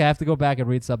something. Okay, I have to go back and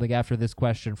read something after this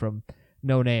question from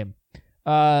No Name.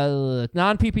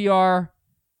 Non-PPR,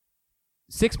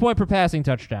 6 point per passing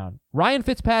touchdown. Ryan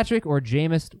Fitzpatrick or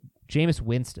Jameis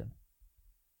Winston?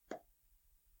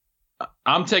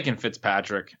 I'm taking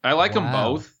Fitzpatrick. I like them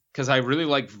both because I really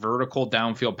like vertical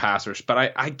downfield passers,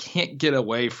 but I can't get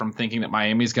away from thinking that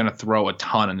Miami's going to throw a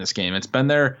ton in this game. It's been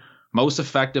their most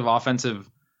effective offensive,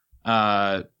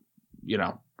 game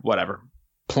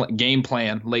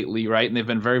plan lately, right? And they've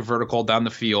been very vertical down the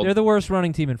field. They're the worst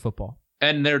running team in football.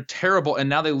 And they're terrible. And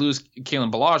now they lose Kalen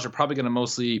Ballage. They're probably going to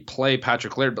mostly play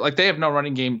Patrick Laird. But they have no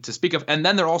running game to speak of. And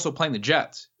then they're also playing the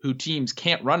Jets, who teams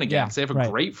can't run against. They have a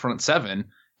great front seven,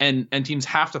 and teams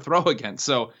have to throw against.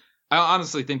 So I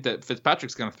honestly think that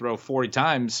Fitzpatrick's going to throw 40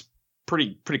 times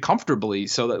pretty comfortably.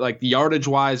 So that the yardage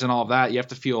wise and all of that, you have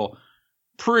to feel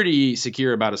pretty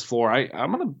secure about his floor.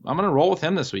 I'm gonna roll with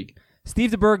him this week.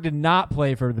 Steve DeBerg did not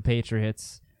play for the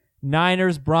Patriots.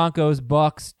 Niners, Broncos,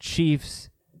 Bucks, Chiefs,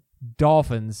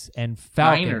 Dolphins, and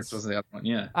Falcons. Niners was the other one,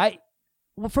 yeah.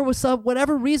 For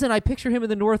whatever reason, I picture him in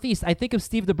the Northeast. I think of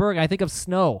Steve DeBerg. I think of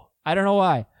snow. I don't know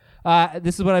why.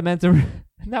 This is what I meant to...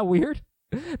 Isn't that weird?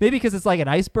 Maybe because it's like an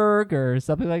iceberg or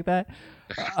something like that.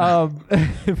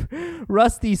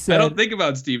 Rusty said... I don't think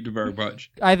about Steve DeBerg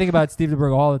much. I think about Steve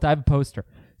DeBerg all the time. I have a poster.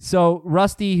 So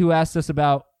Rusty, who asked us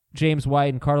about James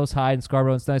White and Carlos Hyde and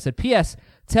Scarborough and Snell, said, P.S.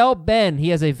 Tell Ben he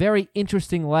has a very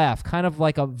interesting laugh, kind of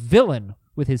like a villain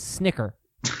with his snicker.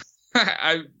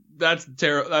 That's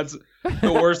terrible. That's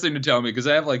the worst thing to tell me because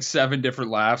I have 7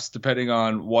 different laughs depending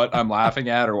on what I'm laughing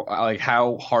at or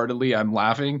how heartedly I'm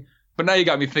laughing. But now you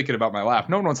got me thinking about my laugh.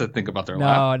 No one wants to think about their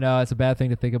laugh. No, it's a bad thing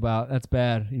to think about. That's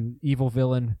bad. You evil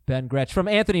villain, Ben Gretsch. From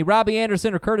Anthony, Robbie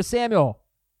Anderson or Curtis Samuel?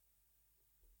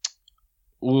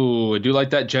 Ooh, I do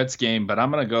like that Jets game, but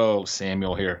I'm going to go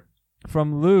Samuel here.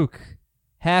 From Luke,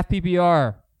 half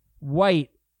PPR, White,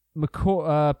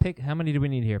 McCoy. Pick. How many do we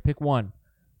need here? Pick one.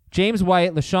 James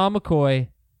White, LaShawn McCoy,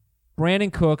 Brandon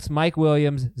Cooks, Mike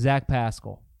Williams, Zach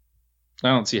Pascal. I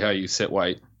don't see how you sit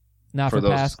White. Not for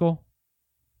Pascal?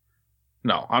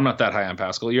 No, I'm not that high on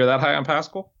Pascal. You're that high on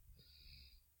Pascal?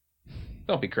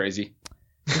 Don't be crazy.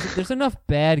 There's enough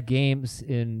bad games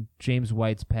in James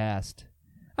White's past.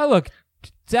 Look,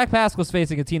 Zach Pascal's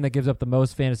facing a team that gives up the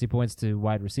most fantasy points to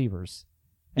wide receivers.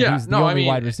 And he's the only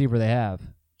wide receiver they have.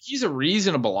 he's a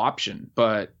reasonable option,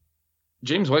 but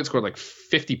James White scored like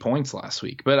 50 points last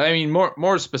week. But I mean,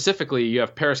 more specifically, you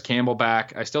have Paris Campbell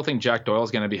back. I still think Jack Doyle is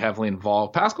going to be heavily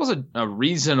involved. Pascal's a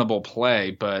reasonable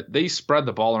play, but they spread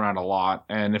the ball around a lot.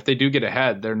 And if they do get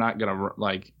ahead, they're not going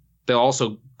to they'll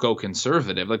also go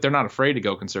conservative. Like, they're not afraid to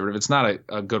go conservative. It's not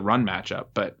a good run matchup,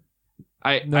 but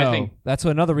I think that's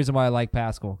another reason why I like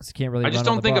Pascal, because he can't really. I just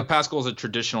don't think of Pascal as a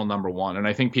traditional number one, and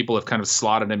I think people have kind of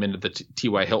slotted him into the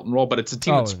T.Y. Hilton role. But it's a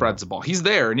team that spreads the ball. He's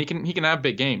there, and he can have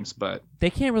big games, but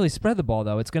they can't really spread the ball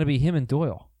though. It's going to be him and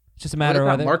Doyle. It's just a matter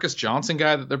of Marcus Johnson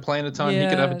guy that they're playing a ton. He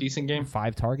could have a decent game.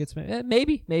 5 targets,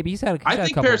 maybe. He's had. I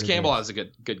think Paris Campbell has a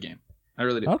good game. I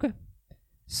really do. Okay.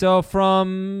 So from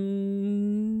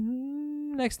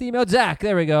next email, Zach.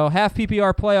 There we go. Half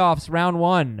PPR playoffs, round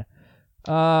 1.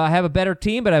 I have a better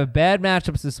team, but I have bad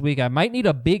matchups this week. I might need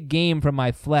a big game from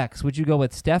my flex. Would you go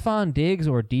with Stephon Diggs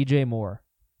or DJ Moore?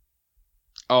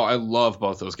 Oh, I love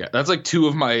both those guys. That's like 2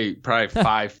 of my probably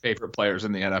 5 favorite players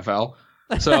in the NFL.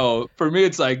 So for me,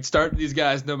 it's like start these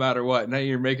guys no matter what. Now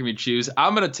you're making me choose.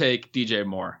 I'm going to take DJ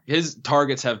Moore. His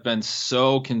targets have been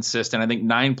so consistent. I think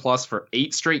 9+ for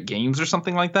 8 straight games or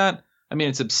something like that. I mean,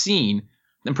 it's obscene.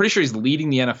 I'm pretty sure he's leading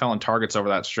the NFL in targets over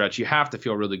that stretch. You have to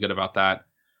feel really good about that.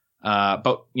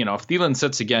 But, if Thielen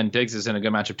sits again, Diggs is in a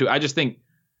good matchup too. I just think,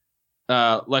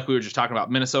 like we were just talking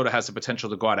about, Minnesota has the potential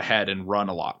to go out ahead and run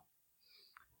a lot.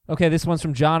 Okay, this one's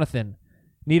from Jonathan.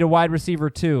 Need a wide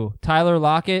receiver too. Tyler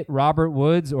Lockett, Robert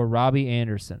Woods, or Robbie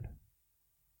Anderson?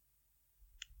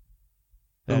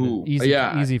 Ooh,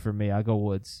 easy for me. I'll go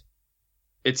Woods.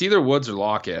 It's either Woods or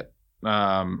Lockett.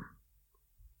 All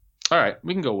right,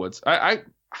 we can go Woods. I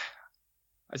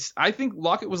think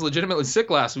Lockett was legitimately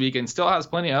sick last week and still has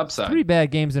plenty of upside. 3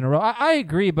 bad games in a row. I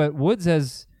agree, but Woods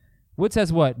has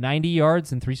what, 90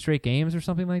 yards in 3 straight games or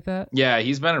something like that? Yeah,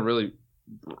 he's been really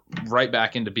right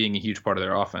back into being a huge part of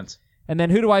their offense. And then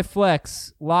who do I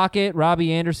flex? Lockett,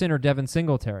 Robbie Anderson, or Devin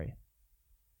Singletary?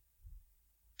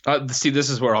 See, this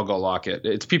is where I'll go Lockett.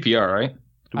 It's PPR, right?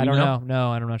 I don't know.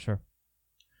 No, I'm not sure.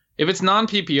 If it's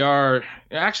non-PPR,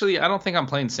 actually, I don't think I'm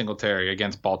playing Singletary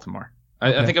against Baltimore.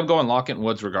 Okay. I think I'm going Lockett and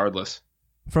Woods regardless.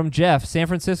 From Jeff, San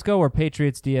Francisco or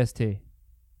Patriots DST?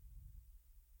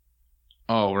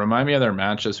 Oh, remind me of their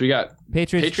matchups. We got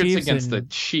Patriots against the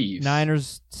Chiefs.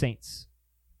 Niners, Saints.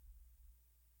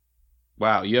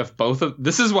 Wow, you have both of.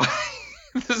 This is why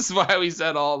we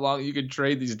said all along you could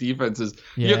trade these defenses.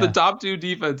 Yeah. You have the top 2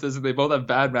 defenses, and they both have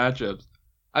bad matchups.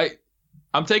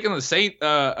 I'm taking the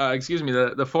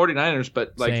the 49ers,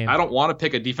 but Same. I don't want to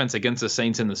pick a defense against the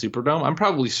Saints in the Superdome. I'm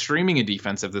probably streaming a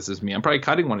defense if this is me. I'm probably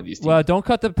cutting one of these teams. Well, don't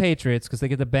cut the Patriots because they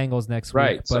get the Bengals next week.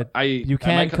 Right, but you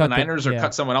can might cut the Niners or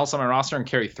cut someone else on my roster and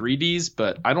carry 3 Ds,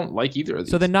 but I don't like either of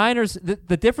these. So the Niners,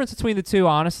 the difference between the two,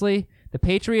 honestly, the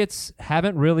Patriots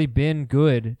haven't really been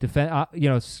good,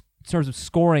 in terms of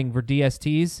scoring for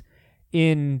DSTs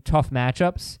in tough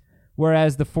matchups,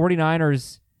 whereas the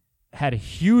 49ers had a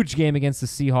huge game against the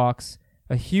Seahawks,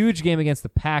 a huge game against the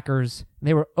Packers, and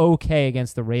they were okay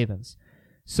against the Ravens.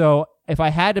 So if I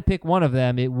had to pick one of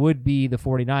them, it would be the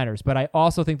 49ers. But I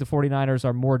also think the 49ers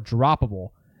are more droppable.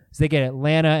 So they get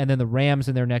Atlanta and then the Rams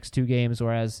in their next 2 games,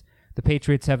 whereas the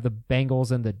Patriots have the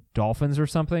Bengals and the Dolphins or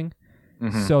something.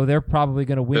 Mm-hmm. So they're probably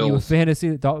going to win you a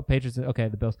fantasy. The Patriots, okay,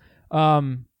 the Bills.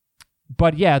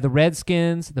 But yeah, the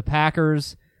Redskins, the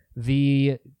Packers,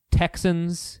 the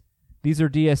Texans. These are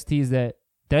DSTs that...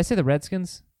 Did I say the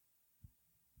Redskins?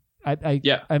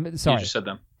 Yeah, I'm sorry. You just said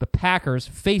them. The Packers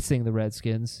facing the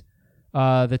Redskins.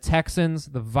 The Texans,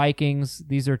 the Vikings.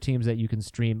 These are teams that you can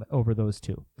stream over those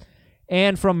 2.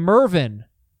 And from Mervin,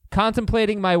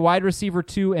 contemplating my wide receiver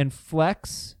 2 and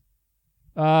flex,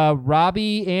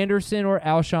 Robbie Anderson or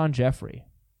Alshon Jeffrey?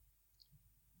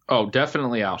 Oh,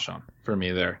 definitely Alshon for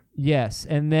me there. Yes.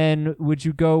 And then would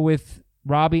you go with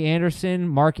Robbie Anderson,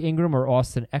 Mark Ingram, or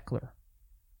Austin Eckler?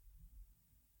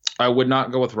 I would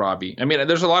not go with Robbie. I mean,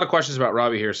 there's a lot of questions about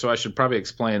Robbie here, so I should probably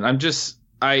explain.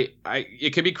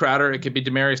 It could be Crowder, it could be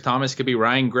Demaryius Thomas, it could be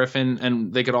Ryan Griffin,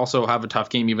 and they could also have a tough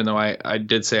game, even though I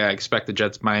did say I expect the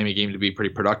Jets-Miami game to be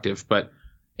pretty productive. But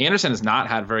Anderson has not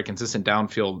had very consistent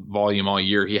downfield volume all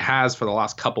year. He has for the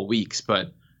last couple weeks,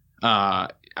 but I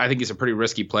think he's a pretty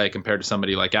risky play compared to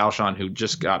somebody like Alshon, who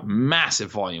just got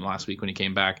massive volume last week when he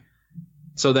came back.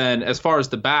 So then, as far as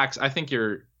the backs, I think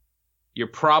you're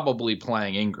probably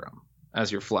playing Ingram as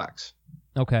your flex.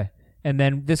 Okay. And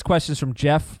then this question is from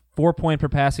Jeff. 4-point per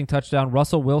passing touchdown,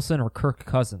 Russell Wilson or Kirk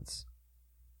Cousins?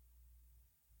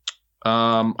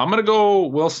 I'm going to go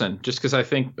Wilson just because I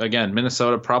think, again,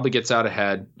 Minnesota probably gets out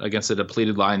ahead against a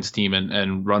depleted Lions team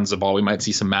and runs the ball. We might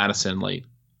see some Madison late.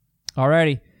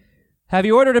 Alrighty. Have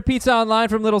you ordered a pizza online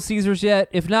from Little Caesars yet?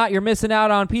 If not, you're missing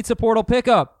out on Pizza Portal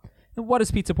Pickup. And what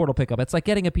is Pizza Portal Pickup? It's like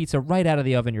getting a pizza right out of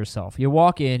the oven yourself. You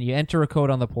walk in, you enter a code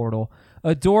on the portal,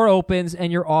 a door opens,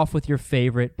 and you're off with your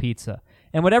favorite pizza.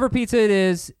 And whatever pizza it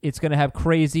is, it's going to have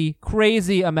crazy,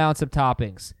 crazy amounts of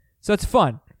toppings. So it's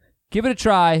fun. Give it a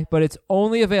try, but it's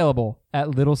only available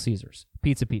at Little Caesars.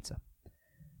 Pizza.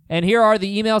 And here are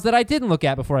the emails that I didn't look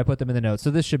at before I put them in the notes,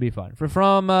 so this should be fun.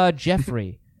 From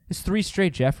Jeffrey. It's 3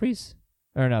 straight Jeffreys?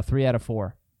 Or no, 3 out of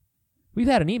 4. We've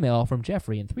had an email from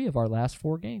Jeffrey in 3 of our last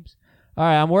 4 games. All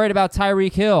right, I'm worried about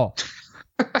Tyreek Hill.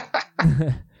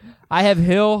 I have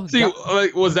Hill. See,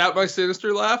 was that my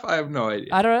sinister laugh? I have no idea.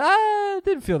 I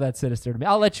didn't feel that sinister to me.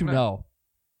 I'll let you know.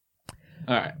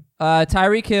 All right.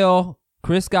 Tyreek Hill,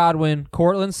 Chris Godwin,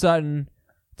 Courtland Sutton,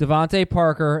 Devontae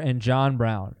Parker, and John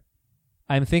Brown.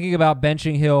 I'm thinking about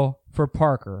benching Hill for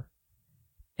Parker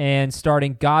and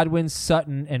starting Godwin,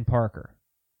 Sutton, and Parker.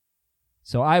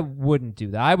 So I wouldn't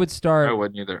do that. I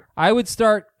wouldn't either.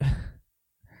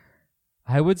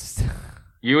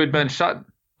 You would bench Sutton.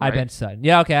 Right? I bench Sutton.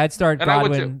 Yeah, okay. I'd start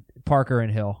Godwin, Parker,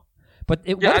 and Hill. But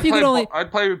what if you could only? I'd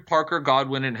play Parker,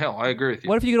 Godwin, and Hill. I agree with you.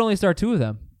 What if you could only start 2 of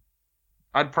them?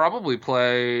 I'd probably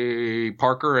play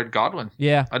Parker and Godwin.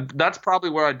 Yeah. That's probably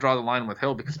where I'd draw the line with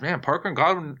Hill because, man, Parker and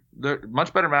Godwin, they're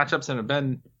much better matchups and have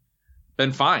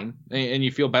been fine, and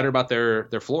you feel better about their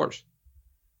floors.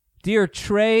 Dear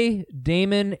Trey,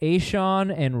 Damon,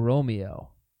 Ashawn, and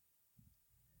Romeo.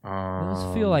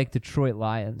 Those feel like Detroit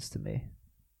Lions to me.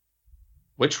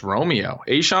 Which Romeo?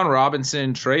 Ashawn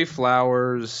Robinson, Trey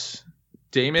Flowers,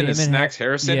 Damon and Snacks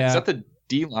Harrison. Yeah. Is that the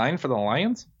D line for the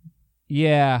Lions?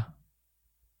 Yeah.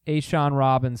 Ashawn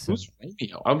Robinson. Who's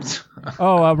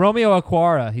Romeo? Romeo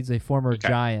Aquara. He's a former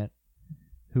Giant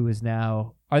who is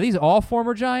now... Are these all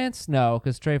former Giants? No,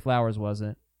 because Trey Flowers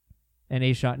wasn't. And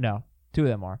Ashawn... No, 2 of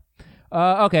them are.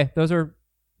 Okay, those are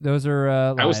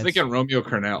I was thinking Romeo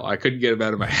Cornell. I couldn't get him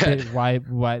out of my head. Why?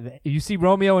 You see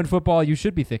Romeo in football, you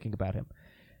should be thinking about him.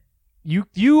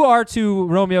 You are to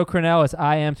Romeo Cornell as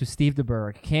I am to Steve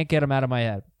DeBerg. Can't get him out of my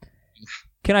head.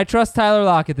 Can I trust Tyler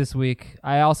Lockett this week?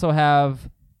 I also have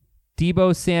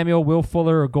Debo Samuel, Will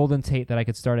Fuller, or Golden Tate that I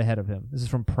could start ahead of him. This is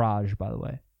from Praj, by the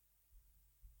way.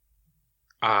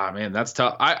 Man, that's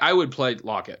tough. I would play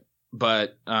Lockett,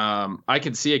 but I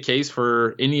can see a case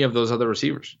for any of those other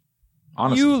receivers.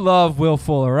 Honestly. You love Will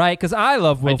Fuller, right? Because I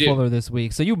love Will Fuller this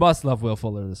week, so you must love Will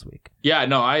Fuller this week. Yeah,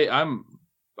 no,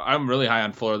 I'm really high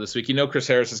on Fuller this week. You know, Chris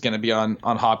Harris is going to be on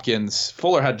Hopkins.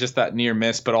 Fuller had just that near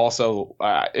miss, but also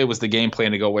it was the game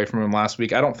plan to go away from him last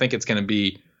week. I don't think it's going to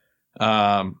be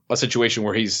a situation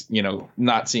where he's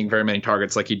not seeing very many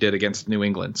targets like he did against New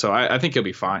England. So I think he'll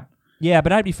be fine. Yeah,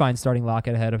 but I'd be fine starting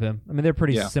Lockett ahead of him. I mean, they're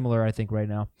pretty similar, I think, right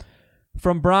now.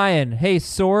 From Brian, hey,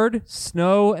 Sword,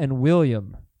 Snow, and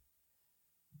William.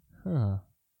 Huh.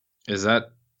 Is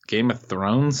that Game of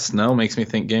Thrones? Snow makes me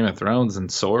think Game of Thrones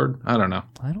and Sword. I don't know.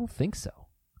 I don't think so.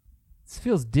 This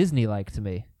feels Disney-like to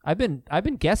me. I've been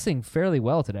guessing fairly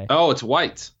well today. Oh, it's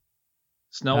White.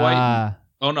 Snow White.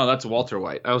 Oh no, that's Walter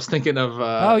White. I was thinking of.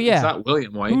 It's not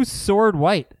William White. Who's Sword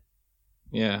White?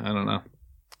 Yeah, I don't know.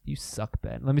 You suck,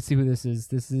 Ben. Let me see who this is.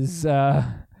 This is. It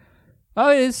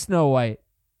is Snow White.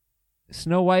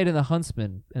 Snow White and the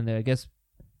Huntsman, and I guess.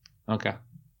 Okay.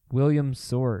 William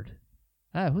Sword.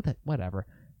 Whatever.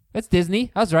 It's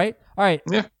Disney. I was right. All right.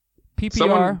 Yeah.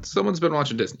 PPR. Someone's been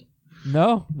watching Disney.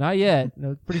 No, not yet.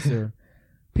 No, pretty soon.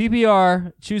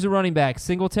 PPR, choose a running back,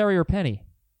 Singletary or Penny?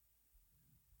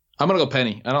 I'm going to go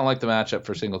Penny. I don't like the matchup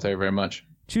for Singletary very much.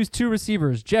 Choose 2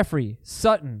 receivers, Jeffrey,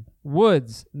 Sutton,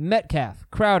 Woods, Metcalf,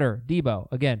 Crowder, Debo.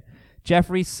 Again,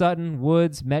 Jeffrey, Sutton,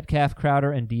 Woods, Metcalf,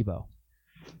 Crowder, and Debo.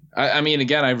 I mean,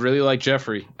 again, I really like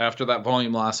Jeffrey. After that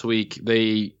volume last week,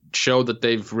 they showed that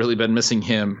they've really been missing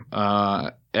him,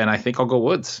 and I think I'll go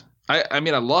Woods. I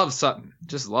mean, I love Sutton.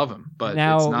 Just love him, but it's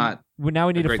not. Now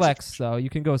we need a flex, so you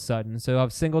can go Sutton. So I'll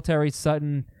have Singletary,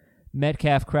 Sutton,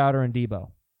 Metcalf, Crowder, and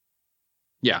Debo.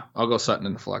 Yeah, I'll go Sutton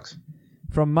in the flex.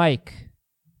 From Mike,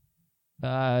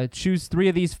 choose 3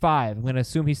 of these 5. I'm going to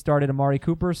assume he started Amari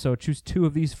Cooper, so choose 2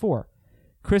 of these 4.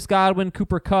 Chris Godwin,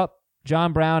 Cooper Kupp,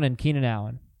 John Brown, and Keenan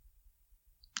Allen.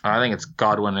 I think it's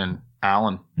Godwin and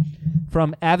Allen.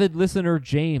 From avid listener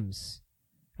James,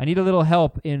 I need a little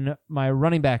help in my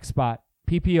running back spot.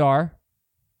 PPR,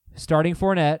 starting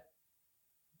Fournette,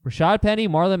 Rashad Penny,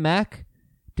 Marlon Mack,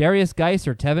 Darius Geis,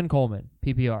 or Tevin Coleman.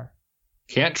 PPR.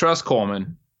 Can't trust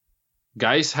Coleman.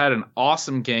 Geis had an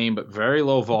awesome game, but very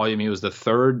low volume. He was the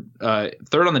third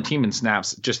on the team in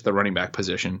snaps, just the running back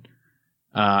position,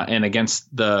 and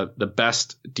against the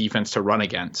best defense to run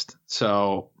against.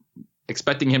 So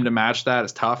expecting him to match that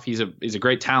is tough. He's a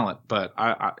great talent, but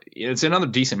it's another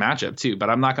decent matchup too.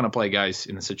 But I'm not going to play guys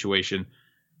in the situation.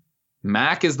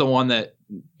 Mac is the one that,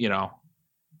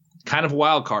 kind of a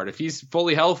wild card. If he's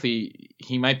fully healthy,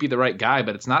 he might be the right guy,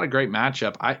 but it's not a great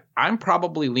matchup. I'm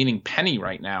probably leaning Penny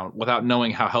right now without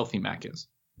knowing how healthy Mac is.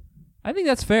 I think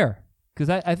that's fair because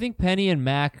I think Penny and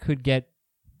Mac could get.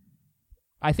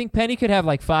 I think Penny could have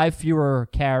like 5 fewer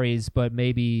carries, but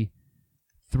maybe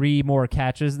 3 more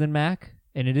catches than Mac,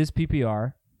 and it is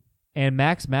PPR. And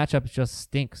Mac's matchup just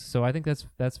stinks, so I think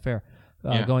that's fair.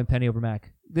 Going Penny over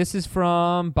Mac. This is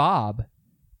from Bob.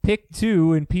 Pick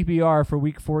 2 in PPR for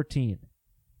Week 14.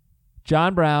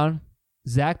 John Brown,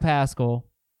 Zach Pascal,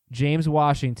 James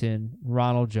Washington,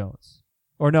 Ronald Jones.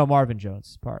 Or no, Marvin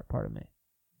Jones. Pardon me.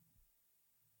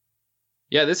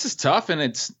 Yeah, this is tough, and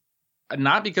it's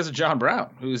not because of John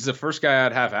Brown, who's the first guy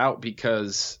I'd have out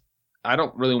because I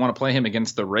don't really want to play him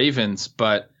against the Ravens,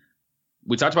 but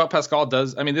we talked about Pascal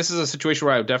does. I mean, this is a situation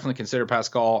where I would definitely consider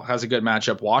Pascal has a good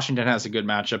matchup. Washington has a good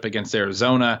matchup against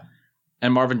Arizona,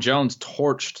 and Marvin Jones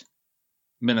torched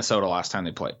Minnesota last time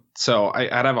they played. So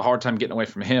I'd have a hard time getting away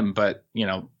from him, but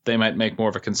they might make more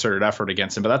of a concerted effort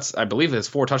against him. But I believe his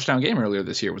 4-touchdown game earlier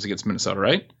this year was against Minnesota,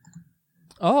 right?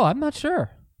 Oh, I'm not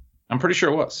sure. I'm pretty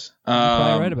sure it was. You're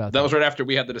probably right about that. That was right after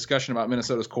we had the discussion about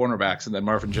Minnesota's cornerbacks, and then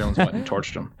Marvin Jones went and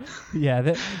torched them.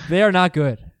 Yeah, they are not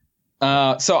good.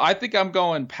 So I think I'm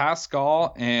going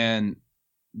Pascal and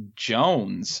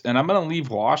Jones, and I'm going to leave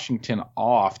Washington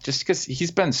off just because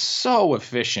he's been so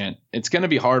efficient. It's going to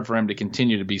be hard for him to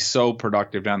continue to be so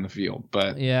productive down the field.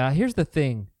 But yeah, here's the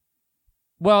thing.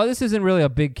 Well, this isn't really a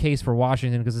big case for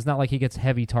Washington because it's not like he gets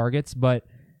heavy targets, but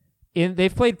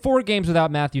they've played 4 games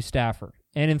without Matthew Stafford.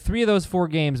 And in 3 of those 4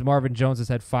 games, Marvin Jones has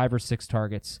had 5 or 6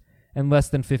 targets and less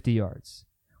than 50 yards.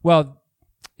 Well,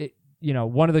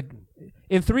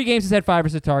 in 3 games he's had 5 or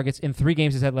 6 targets. In 3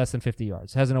 games he's had less than 50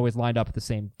 yards. Hasn't always lined up at the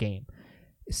same game.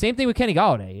 Same thing with Kenny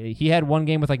Golladay. He had 1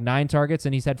 game with like 9 targets,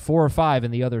 and he's had 4 or 5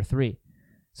 in the other 3.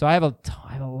 So I have a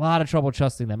lot of trouble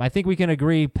trusting them. I think we can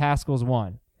agree Pascal's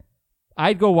 1.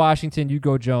 I'd go Washington. You'd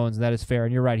go Jones. That is fair.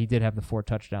 And you're right. He did have the 4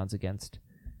 touchdowns against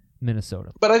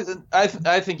Minnesota. But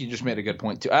I think you just made a good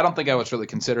point too. I don't think I was really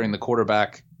considering the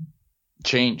quarterback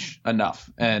change enough.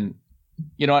 And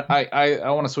you know what? I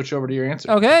want to switch over to your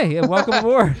answer. Okay, welcome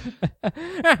aboard. It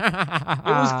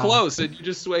was close, and you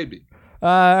just swayed me. All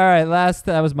right,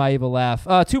 that was my evil laugh.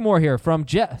 2 more here from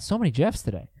Jeff. So many Jeffs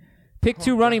today. Pick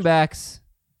 2 running backs: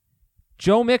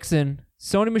 Joe Mixon,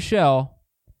 Sony Michel,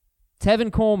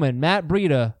 Tevin Coleman, Matt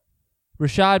Breida,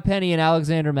 Rashad Penny, and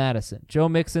Alexander Madison. Joe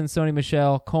Mixon, Sony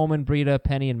Michel, Coleman, Breida,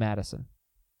 Penny, and Madison.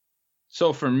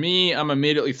 So for me, I'm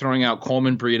immediately throwing out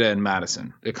Coleman, Breida, and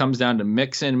Madison. It comes down to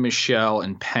Mixon, Michel,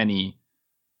 and Penny.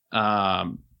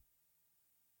 And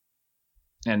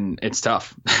it's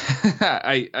tough.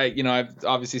 I've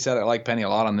obviously said I like Penny a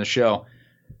lot on this show.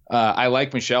 I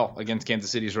like Michel against Kansas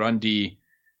City's run D.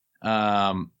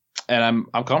 And I'm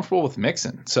comfortable with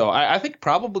Mixon. So I think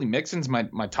probably Mixon's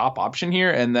my top option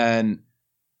here. And then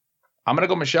I'm going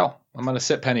to go Michel. I'm going to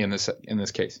sit Penny in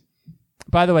this case.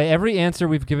 By the way, every answer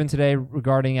we've given today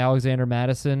regarding Alexander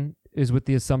Madison is with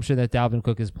the assumption that Dalvin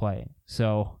Cook is playing.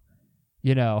 So,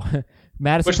 Madison.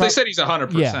 Which they said he's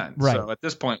 100%. Yeah, right. So at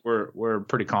this point, we're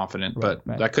pretty confident, but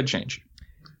that could change.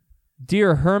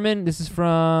 Dear Herman, this is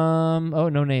from,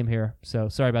 no name here. So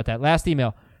sorry about that. Last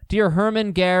email. Dear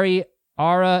Herman, Gary,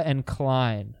 Ara, and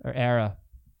Klein, or Ara.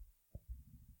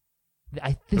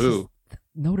 This is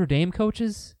Notre Dame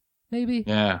coaches, maybe?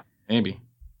 Yeah, maybe.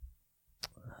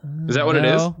 Is that what it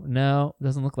is? No, it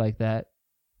doesn't look like that.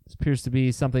 This appears to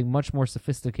be something much more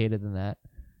sophisticated than that.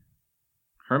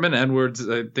 Herman Edwards,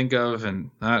 I think of,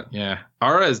 and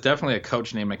Ara is definitely a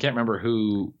coach name. I can't remember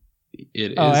who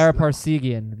it is. Oh, Ara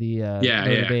Parsegian, the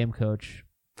Notre Dame coach.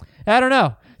 I don't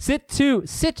know. Sit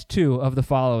two of the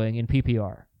following in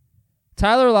PPR: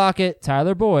 Tyler Lockett,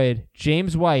 Tyler Boyd,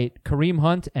 James White, Kareem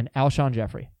Hunt, and Alshon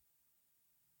Jeffrey.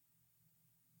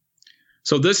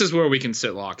 So this is where we can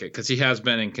sit Lockett because he has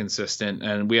been inconsistent,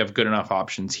 and we have good enough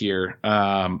options here.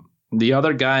 The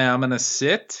other guy I'm going to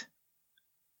sit,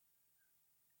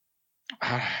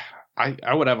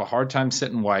 I would have a hard time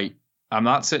sitting White. I'm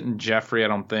not sitting Jeffrey, I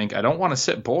don't think. I don't want to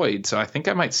sit Boyd, so I think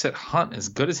I might sit Hunt as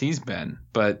good as he's been,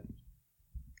 but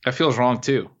that feels wrong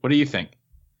too. What do you think?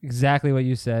 Exactly what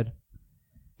you said.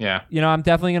 Yeah. I'm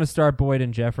definitely going to start Boyd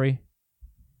and Jeffrey.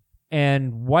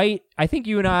 And White, I think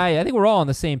we're all on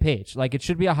the same page. Like, it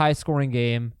should be a high-scoring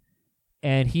game,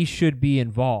 and he should be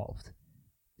involved.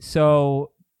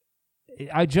 So,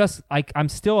 I'm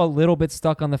still a little bit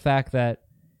stuck on the fact that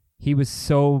he was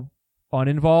so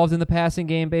uninvolved in the passing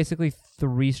game, basically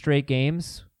 3 straight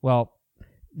games. Well,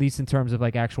 at least in terms of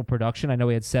like actual production. I know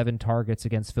he had 7 targets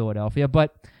against Philadelphia,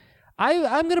 but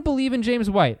I'm going to believe in James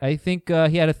White. I think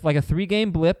he had a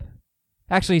 3-game blip.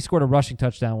 Actually, he scored a rushing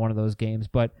touchdown in one of those games,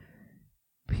 but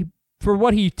for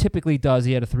what he typically does,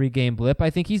 he had a 3-game blip. I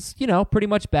think he's, pretty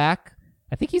much back.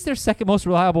 I think he's their second most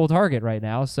reliable target right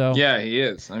now. So yeah, he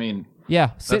is. I mean,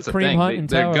 yeah, sit Kareem Hunt and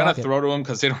they're going to throw to him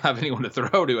because they don't have anyone to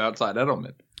throw to outside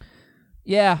Edelman.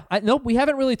 Yeah, we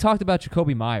haven't really talked about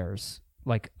Jakobi Meyers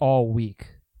like all week,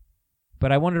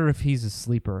 but I wonder if he's a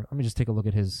sleeper. Let me just take a look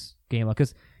at his game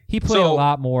because he played a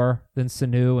lot more than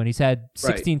Sanu, and he's had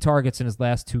 16 targets in his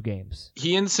last 2 games.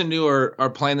 He and Sanu are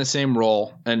playing the same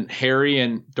role, and Harry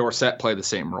and Dorsett play the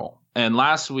same role. And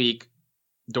last week,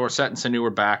 Dorsett and Sanu were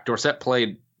back. Dorsett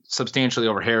played substantially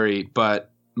over Harry,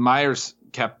 but Myers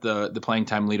kept the playing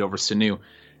time lead over Sanu.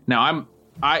 Now,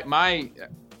 my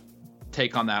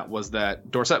take on that was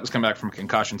that Dorsett was coming back from a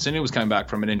concussion. Sanu was coming back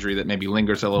from an injury that maybe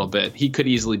lingers a little bit. He could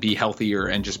easily be healthier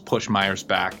and just push Myers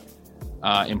back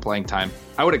in playing time.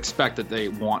 I would expect that they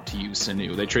want to use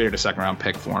Sanu. They traded a 2nd-round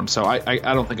pick for him, so I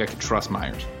don't think I could trust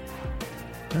Myers.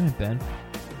 All right, Ben.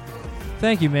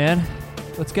 Thank you, man.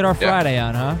 Let's get our Friday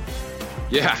on, huh?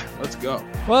 Yeah, let's go.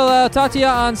 Well, talk to you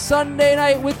on Sunday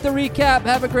night with the recap.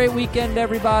 Have a great weekend,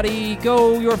 everybody.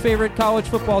 Go your favorite college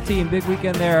football team. Big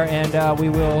weekend there, and we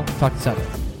will talk to Sunday.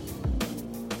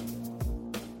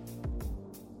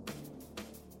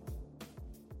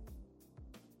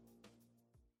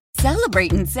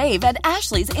 Celebrate and save at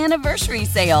Ashley's Anniversary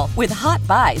Sale. With Hot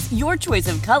Buys, your choice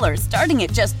of colors starting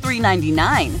at just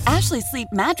 $3.99. Ashley Sleep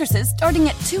mattresses starting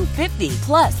at $2.50.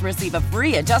 Plus, receive a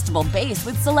free adjustable base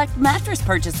with select mattress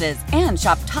purchases. And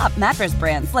shop top mattress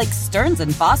brands like Stearns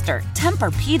 & Foster,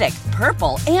 Tempur-Pedic,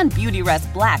 Purple, and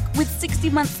Beautyrest Black with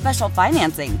 60-month special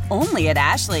financing. Only at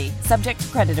Ashley. Subject to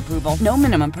credit approval. No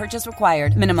minimum purchase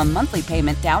required. Minimum monthly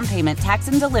payment, down payment, tax,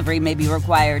 and delivery may be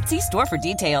required. See store for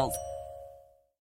details.